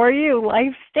 poor you.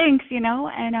 Life stinks,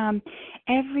 And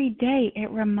every day it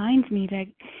reminds me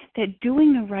that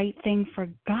doing the right thing for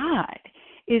God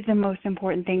is the most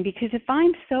important thing, because if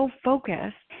I'm so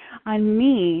focused on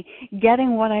me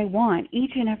getting what I want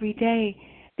each and every day,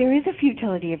 there is a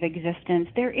futility of existence.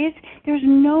 There's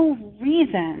no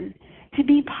reason to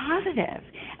be positive.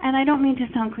 And I don't mean to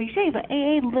sound cliche, but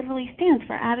AA literally stands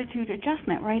for attitude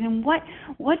adjustment, right? And what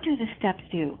do the steps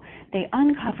do? They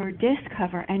uncover,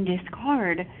 discover, and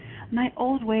discard my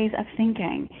old ways of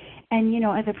thinking. And,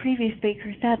 as a previous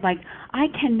speaker said, like, I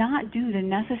cannot do the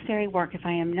necessary work if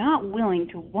I am not willing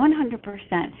to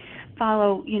 100%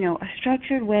 follow, a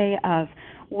structured way of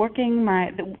working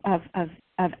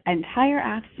of entire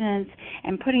abstinence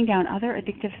and putting down other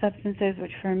addictive substances,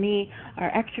 which for me are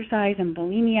exercise and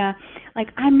bulimia. Like,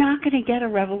 I'm not going to get a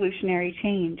revolutionary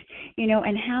change,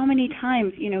 and how many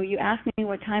times, you ask me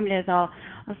what time it is, I'll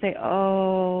say,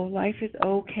 oh, life is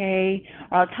okay,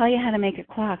 or I'll tell you how to make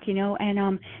a clock,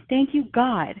 and thank you,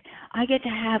 God, I get to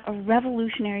have a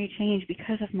revolutionary change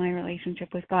because of my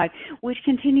relationship with God, which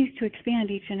continues to expand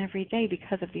each and every day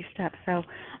because of these steps. So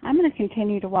I'm going to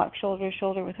continue to walk shoulder to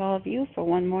shoulder with all of you for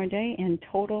one more day in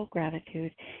total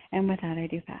gratitude. And with that, I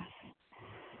do pass.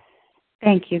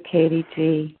 Thank you, Katie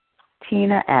G.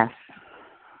 Tina S.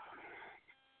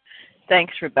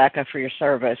 Thanks, Rebecca, for your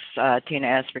service. Tina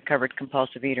S., recovered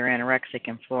compulsive eater, anorexic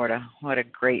in Florida. What a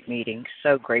great meeting.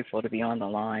 So grateful to be on the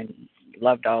line.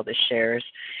 Loved all the shares.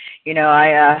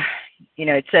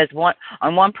 It says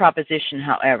on one proposition,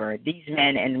 however, these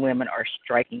men and women are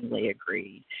strikingly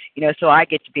agreed. So I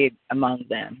get to be among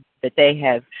them, that they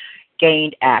have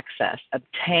gained access,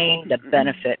 obtained the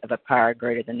benefit of a power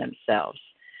greater than themselves,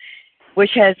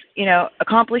 which has,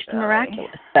 accomplished the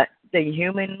miraculous, the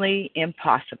humanly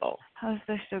impossible. How's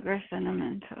the sugar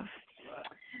cinnamon toast?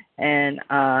 And,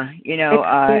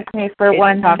 excuse me for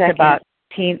one second. About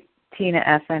Tina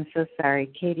S., I'm so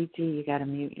sorry. Katie G., you got to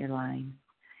mute your line.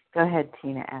 Go ahead,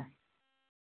 Tina S.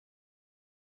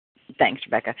 Thanks,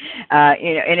 Rebecca.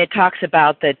 And it talks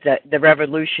about the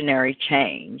revolutionary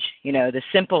change. The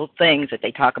simple things that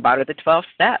they talk about are the 12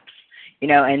 steps.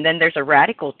 and then there's a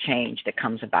radical change that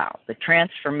comes about, the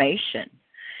transformation.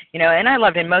 And I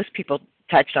love, and most people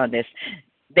touched on this,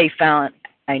 they found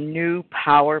a new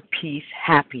power, peace,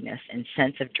 happiness, and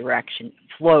sense of direction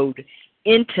flowed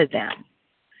into them.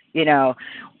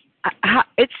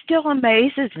 It still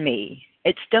amazes me.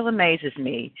 That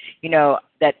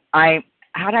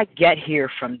how'd I get here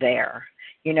from there?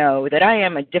 That I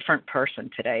am a different person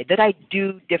today, that I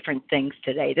do different things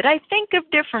today, that I think of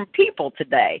different people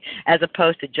today, as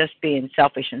opposed to just being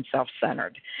selfish and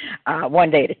self-centered,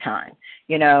 one day at a time,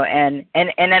 and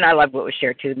then I love what was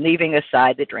shared too, leaving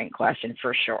aside the drink question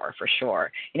for sure.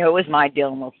 It was my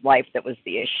dealing with life that was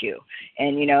the issue,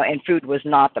 and food was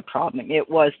not the problem, it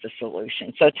was the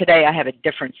solution. So today I have a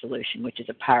different solution, which is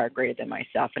a power greater than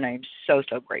myself, and I am so,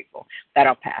 so grateful. That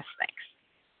I'll pass. Thanks.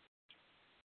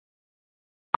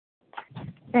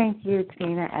 Thank you,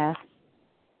 Tina S.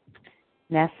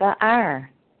 Nessa R.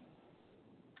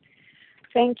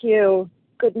 Thank you.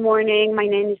 Good morning. My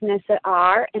name is Nessa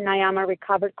R., and I am a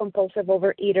recovered compulsive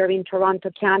overeater in Toronto,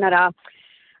 Canada.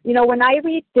 When I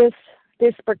read this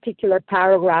particular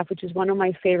paragraph, which is one of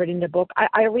my favorite in the book,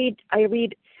 I read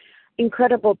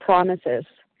incredible promises.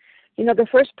 The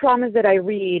first promise that I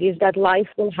read is that life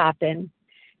will happen,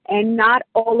 and not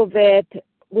all of it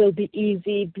will be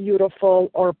easy,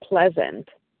 beautiful, or pleasant.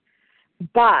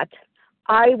 But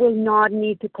I will not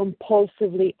need to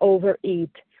compulsively overeat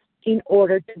in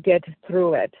order to get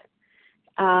through it.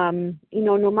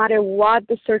 No matter what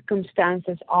the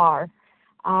circumstances are,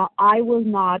 I will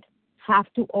not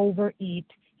have to overeat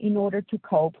in order to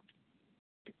cope.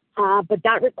 But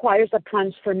that requires a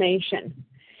transformation.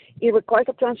 It requires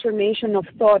a transformation of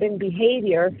thought and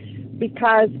behavior,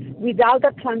 because without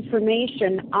that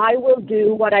transformation, I will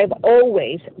do what I've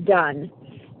always done.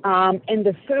 And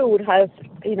the food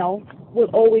will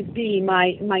always be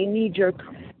my knee-jerk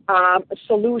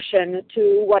solution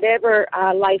to whatever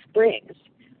life brings.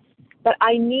 But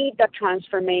I need that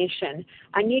transformation.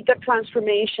 I need that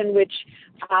transformation which,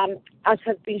 as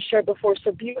has been shared before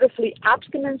so beautifully,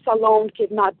 abstinence alone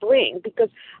cannot bring, because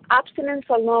abstinence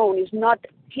alone is not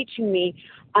teaching me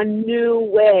a new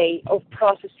way of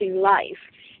processing life.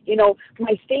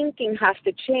 My thinking has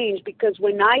to change, because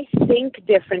when I think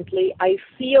differently, I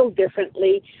feel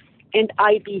differently, and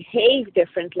I behave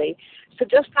differently. So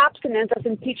just abstinence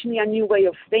doesn't teach me a new way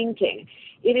of thinking.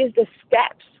 It is the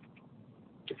steps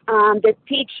that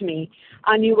teach me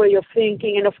a new way of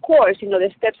thinking. And of course,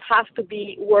 the steps have to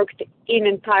be worked in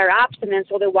entire abstinence,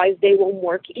 otherwise they won't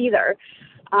work either.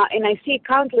 And I see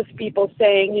countless people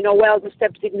saying, well, the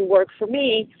steps didn't work for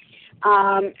me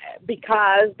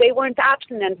because they weren't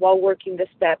abstinent while working the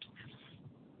steps.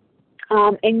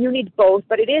 And you need both,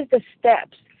 but it is the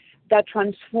steps that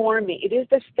transform me. It is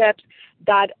the steps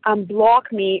that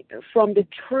unblock me from the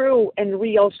true and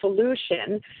real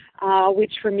solution,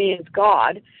 which for me is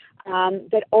God,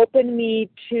 that open me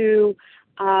to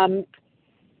a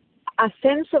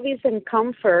sense of ease and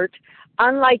comfort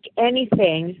unlike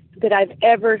anything that I've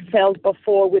ever felt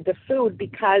before with the food,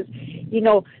 because,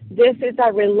 this is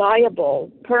a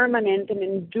reliable, permanent, and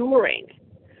enduring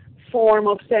form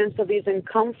of sense of ease and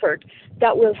comfort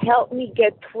that will help me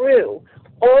get through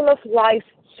all of life's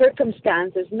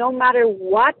circumstances, no matter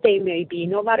what they may be,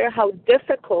 no matter how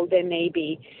difficult they may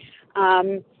be.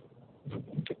 That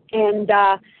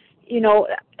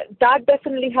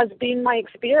definitely has been my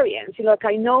experience.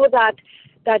 I know that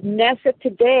Nessa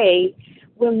today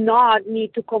will not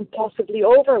need to compulsively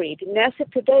overeat. Nessa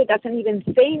today doesn't even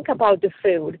think about the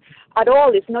food at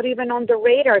all. It's not even on the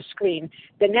radar screen.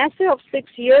 The Nessa of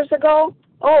 6 years ago,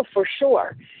 oh, for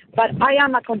sure. But I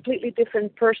am a completely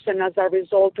different person as a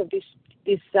result of these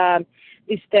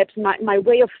steps. My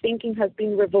way of thinking has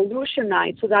been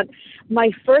revolutionized, so that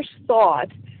my first thought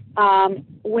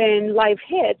when life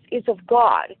hits is of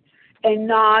God and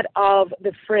not of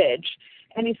the fridge.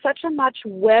 And it's such a much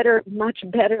better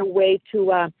way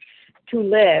to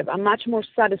live, a much more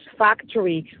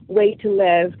satisfactory way to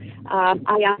live.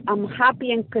 I'm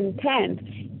happy and content,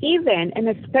 even and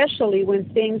especially when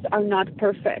things are not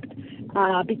perfect,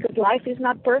 because life is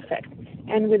not perfect.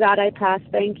 And with that, I pass.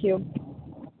 Thank you.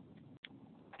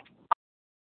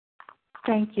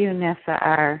 Thank you, Nessa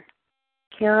R.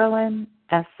 Carolyn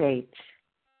S.H.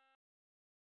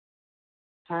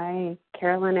 Hi,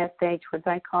 Carolyn S.H. Was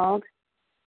I called?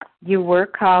 You were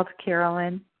called,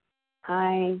 Carolyn.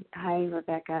 Hi,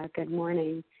 Rebecca. Good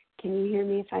morning. Can you hear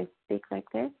me if I speak like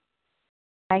this?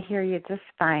 I hear you just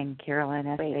fine, Carolyn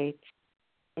S.H.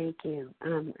 Thank you.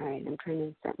 All right, I'm trying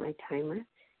to set my timer.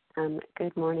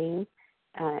 Good morning,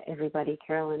 everybody.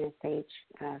 Carolyn S.H.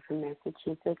 From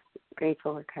Massachusetts,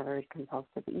 grateful, recovered,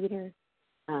 compulsive eater.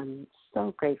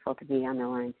 So grateful to be on the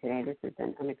line today. This is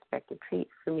an unexpected treat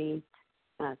for me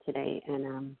today.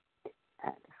 And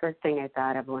the first thing I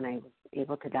thought of when I was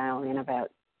able to dial in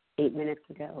about 8 minutes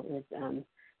ago is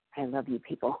I love you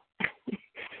people.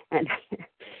 and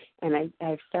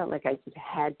I felt like I just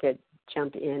had to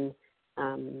jump in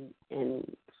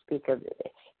and speak of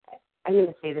it. I'm going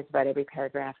to say this about every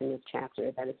paragraph in this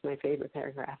chapter, that it's my favorite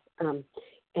paragraph. And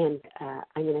I'm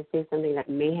going to say something that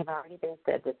may have already been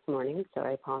said this morning, so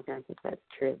I apologize if that's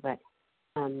true. But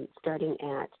starting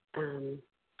at,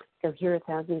 so here are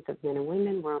thousands of men and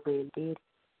women, worldly indeed,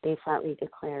 they flatly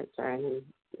declared,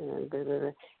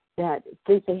 that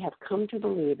since they have come to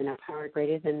believe in a power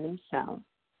greater than themselves,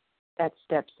 that's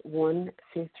steps 1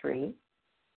 through 3,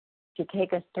 to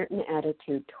take a certain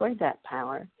attitude toward that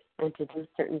power and to do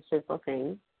certain simple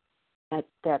things, that's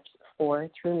steps 4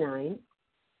 through 9,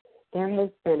 there has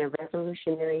been a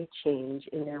revolutionary change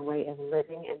in their way of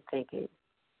living and thinking,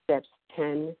 steps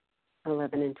 10,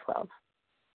 11, and 12.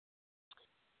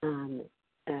 And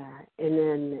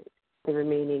then the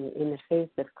remaining, in the face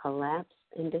of collapse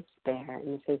and despair,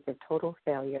 in the face of total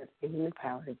failure of the human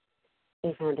powers,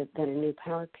 they found that a new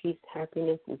power, peace,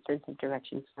 happiness, and sense of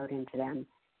direction flowed into them.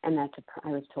 And I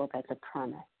was told that's a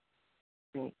promise.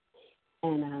 Right?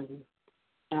 And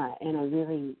I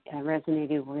really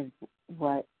resonated with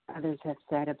what others have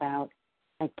said about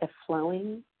like the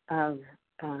flowing of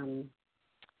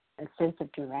a sense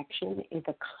of direction is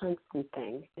a constant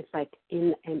thing. It's like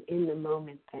in the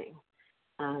moment thing.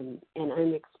 And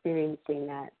I'm experiencing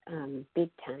that big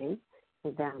time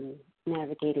with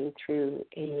navigating through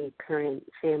a current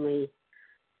family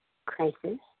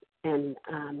crisis. And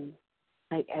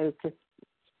I was just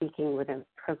speaking with a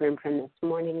program friend this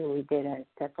morning, and we did a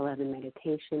Step 11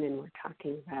 meditation, and we're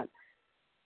talking about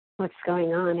what's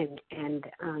going on. And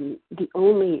the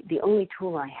only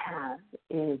tool I have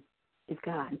is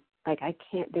God. Like I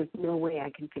can't. There's no way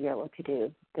I can figure out what to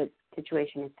do. The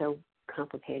situation is so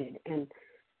complicated, and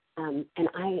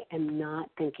I am not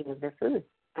thinking of the food.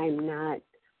 I'm not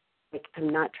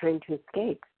trying to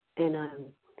escape, and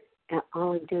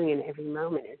all I'm doing in every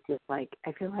moment is just like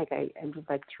I feel like I'm just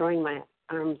like throwing my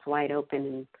arms wide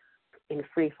open in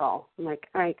free fall. I'm like,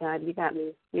 all right, God, you got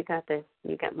me, you got this,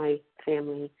 you got my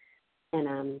family,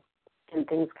 and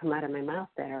things come out of my mouth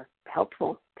that are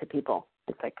helpful to people.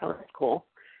 It's like, oh, that's cool,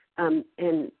 and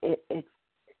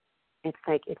it's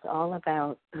like it's all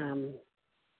about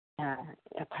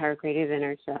a power greater than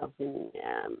ourselves, and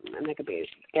I'm not going to be able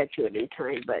to get to it in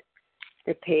time, but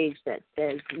the page that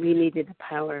says we needed a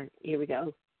power, here we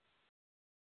go.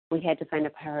 We had to find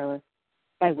a power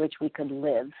by which we could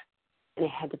live, and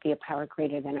it had to be a power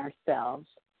greater than ourselves,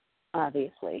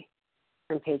 obviously,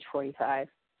 on page 45.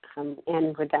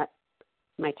 And with that,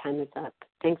 my time is up.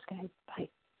 Thanks, guys. Bye.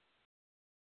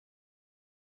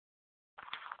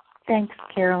 Thanks,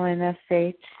 Carolyn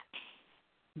S.H.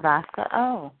 Vasa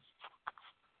O.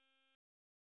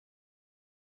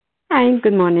 Hi,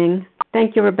 good morning.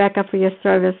 Thank you, Rebecca, for your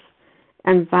service.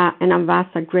 And I'm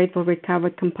Vasa, grateful,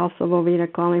 recovered, compulsive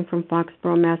overeater calling from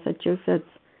Foxborough, Massachusetts.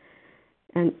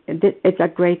 And it's a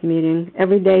great meeting.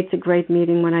 Every day it's a great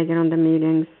meeting when I get on the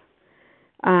meetings.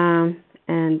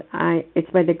 And it's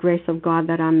by the grace of God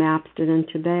that I'm abstinent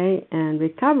today and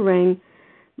recovering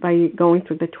by going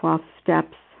through the 12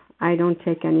 steps. I don't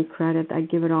take any credit. I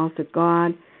give it all to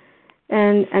God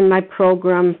and my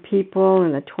program people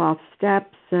and the 12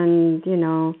 steps and,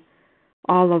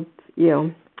 all of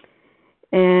you.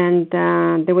 And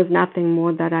there was nothing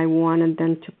more that I wanted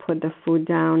than to put the food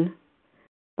down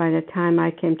by the time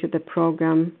I came to the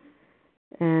program.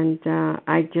 And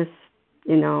I just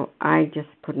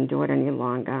couldn't do it any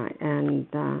longer. And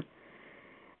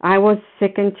I was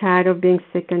sick and tired of being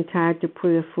sick and tired to put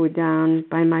the food down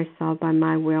by myself, by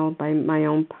my will, by my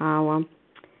own power.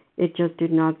 It just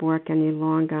did not work any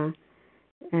longer.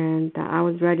 And I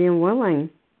was ready and willing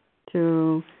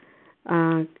to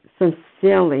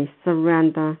sincerely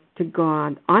surrender to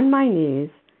God on my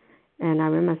knees. And I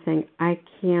remember saying, I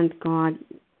can't, God.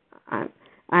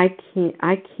 I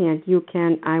can't. You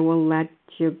can. I will let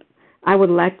you. I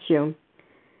would let you.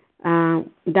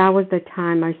 That was the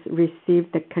time I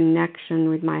received the connection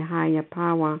with my higher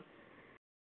power.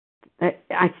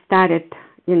 I started,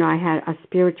 I had a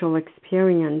spiritual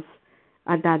experience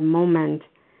at that moment.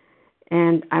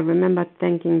 And I remember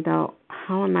thinking, though,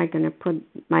 how am I going to put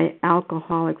my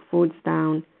alcoholic foods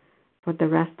down for the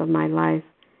rest of my life?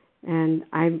 And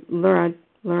I learned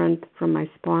from my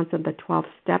sponsor, the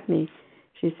 12-step me.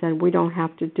 She said, we don't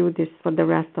have to do this for the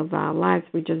rest of our lives.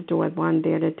 We just do it one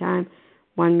day at a time,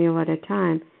 one meal at a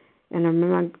time. And I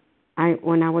remember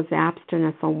when I was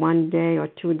abstinent for 1 day or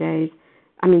 2 days,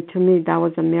 to me, that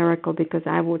was a miracle because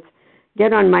I would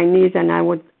get on my knees and I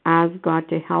would ask God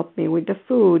to help me with the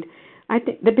food. I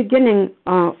think the beginning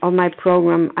of my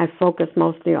program, I focused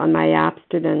mostly on my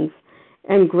abstinence,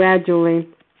 and gradually,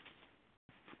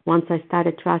 once I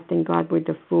started trusting God with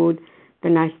the food,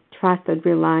 then I trusted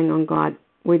relying on God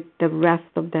with the rest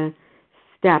of the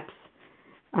steps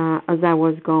as I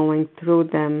was going through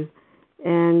them.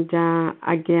 And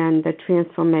again, the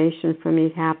transformation for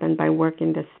me happened by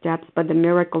working the steps. But the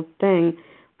miracle thing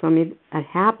for me that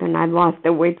happened, I lost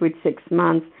the weight with 6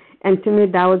 months. And to me,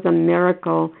 that was a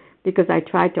miracle because I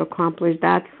tried to accomplish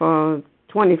that for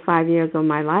 25 years of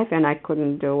my life, and I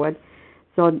couldn't do it.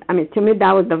 So, to me,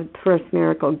 that was the first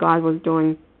miracle God was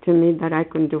doing to me that I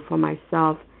couldn't do for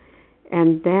myself.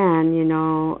 And then,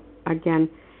 again,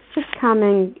 just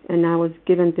coming, and I was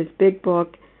given this big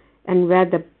book and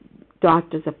read the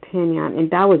doctor's opinion,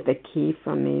 and that was the key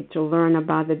for me, to learn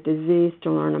about the disease,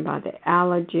 to learn about the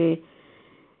allergy.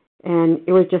 And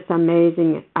it was just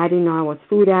amazing. I didn't know I was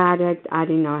food addict. I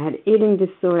didn't know I had eating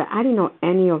disorder. I didn't know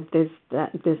any of this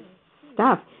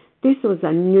stuff. This was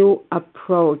a new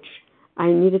approach. I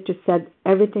needed to set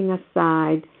everything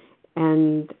aside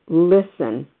and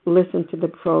listen to the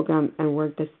program and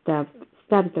work the steps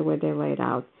the way they laid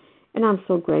out. And I'm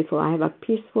so grateful. I have a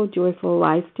peaceful, joyful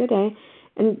life today.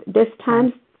 And this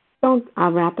time,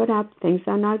 I'll wrap it up. Things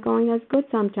are not going as good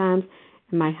sometimes.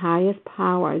 And my highest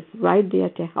power is right there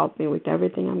to help me with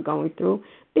everything I'm going through,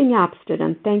 being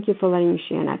abstinent. Thank you for letting me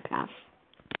share, and I pass.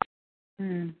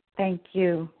 Thank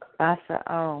you, Vasa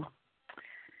O.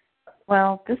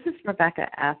 Well, this is Rebecca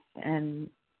F., and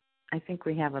I think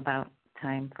we have about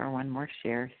time for one more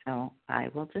share, so I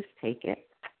will just take it,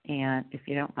 and if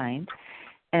you don't mind.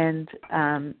 And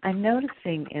I'm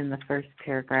noticing in the first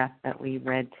paragraph that we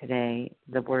read today,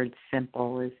 the word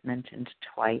simple is mentioned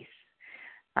twice,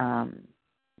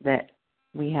 that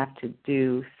we have to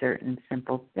do certain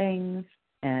simple things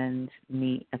and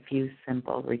meet a few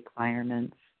simple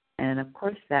requirements. And, of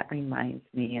course, that reminds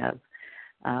me of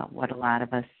what a lot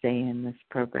of us say in this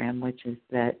program, which is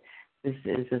that this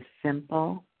is a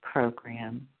simple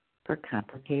program for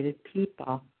complicated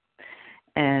people.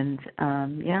 And,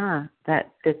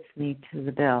 that fits me to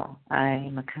the bill.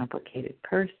 I'm a complicated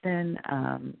person.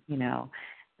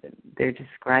 They're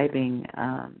describing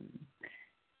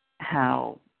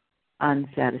how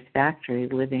unsatisfactory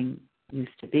living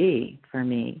used to be for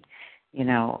me,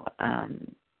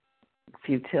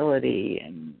 futility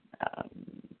and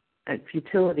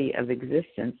futility of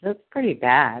existence. That's pretty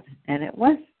bad. And it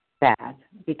was bad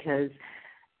because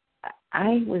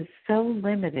I was so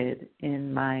limited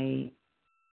in my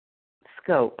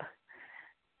scope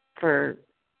for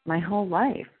my whole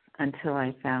life until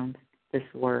I found this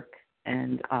work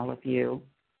and all of you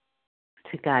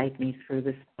to guide me through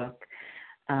this book.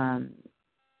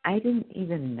 I didn't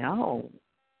even know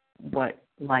what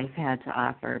life had to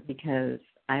offer because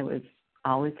I was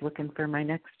always looking for my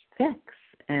next fix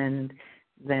and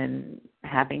then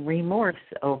having remorse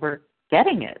over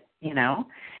getting it,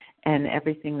 and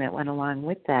everything that went along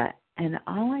with that. And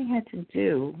all I had to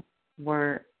do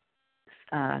were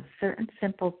certain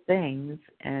simple things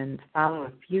and follow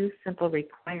a few simple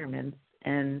requirements,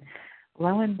 and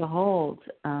lo and behold,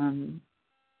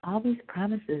 all these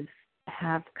promises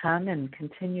have come and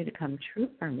continue to come true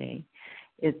for me.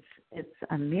 It's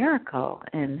a miracle,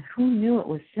 and who knew it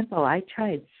was simple? I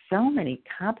tried so many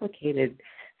complicated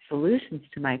solutions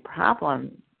to my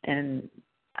problem, and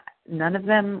none of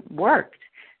them worked.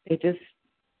 They just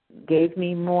gave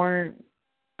me more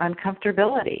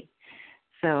uncomfortability.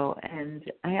 So, and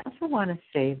I also want to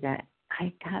say that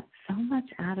I got so much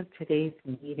out of today's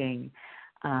meeting,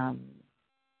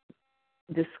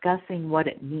 discussing what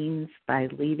it means by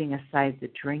leaving aside the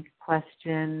drink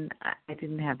question. I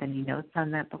didn't have any notes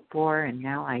on that before, and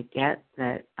now I get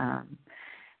that,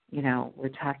 we're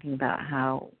talking about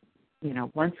how,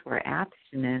 once we're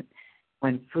abstinent,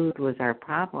 when food was our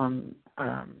problem,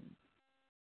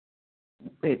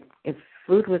 if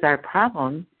food was our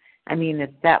problem, if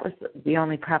that was the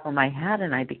only problem I had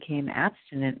and I became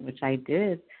abstinent, which I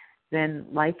did, then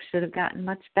life should have gotten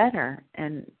much better.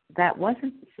 And that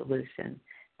wasn't the solution.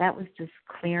 That was just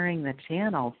clearing the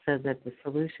channel so that the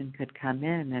solution could come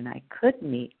in and I could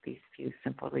meet these few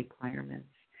simple requirements.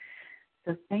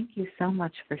 So thank you so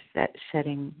much for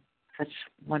shedding such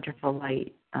wonderful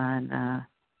light on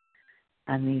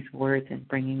these words and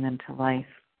bringing them to life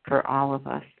for all of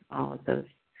us, all of those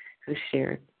who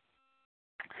shared.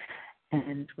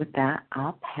 And with that,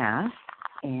 I'll pass,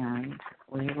 and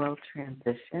we will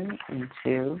transition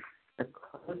into the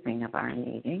closing of our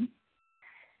meeting.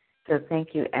 So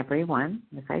thank you, everyone,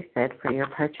 as I said, for your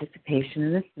participation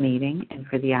in this meeting and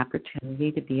for the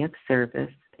opportunity to be of service.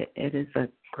 It is a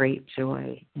great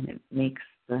joy, and it makes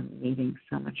the meeting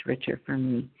so much richer for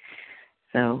me.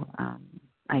 So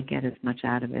I get as much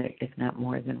out of it, if not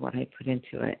more, than what I put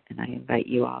into it, and I invite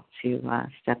you all to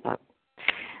step up.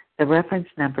 The reference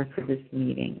number for this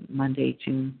meeting, Monday,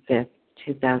 June 5th,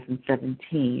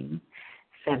 2017,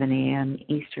 7 a.m.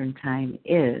 Eastern Time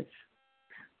is,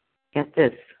 get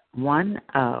this,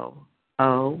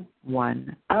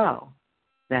 10010.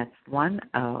 That's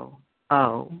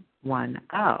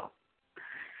 10010.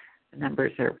 The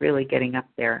numbers are really getting up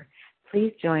there.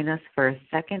 Please join us for a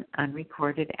second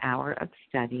unrecorded hour of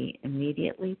study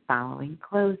immediately following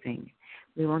closing.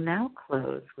 We will now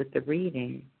close with the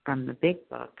reading from the Big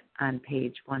Book on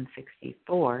page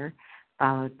 164,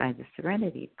 followed by the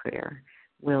Serenity Prayer.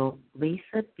 Will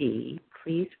Lisa B.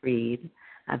 please read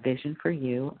A Vision for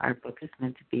You? Our book is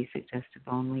meant to be suggestive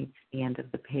only to the end of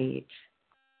the page.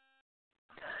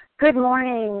 Good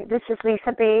morning. This is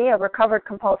Lisa B., a recovered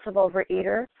compulsive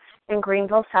overeater in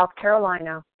Greenville, South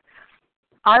Carolina.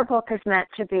 Our book is meant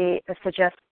to be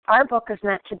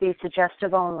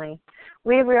suggestive only.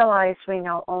 We realize we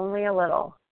know only a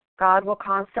little. God will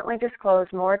constantly disclose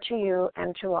more to you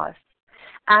and to us.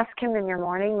 Ask Him in your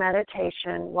morning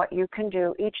meditation what you can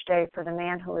do each day for the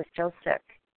man who is still sick.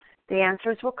 The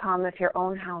answers will come if your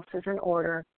own house is in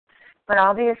order. But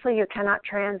obviously you cannot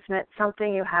transmit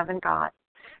something you haven't got.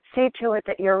 See to it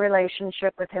that your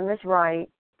relationship with Him is right,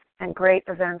 and great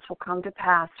events will come to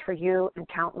pass for you and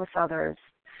countless others.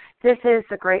 This is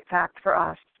the great fact for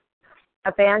us.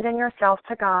 Abandon yourself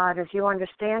to God as you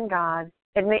understand God.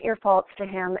 Admit your faults to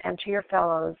Him and to your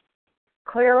fellows.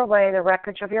 Clear away the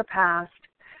wreckage of your past.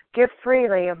 Give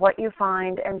freely of what you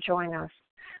find and join us.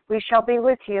 We shall be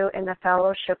with you in the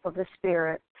fellowship of the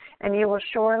Spirit, and you will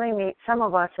surely meet some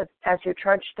of us as you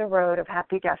trudge the road of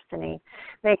happy destiny.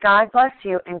 May God bless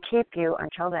you and keep you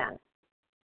until then.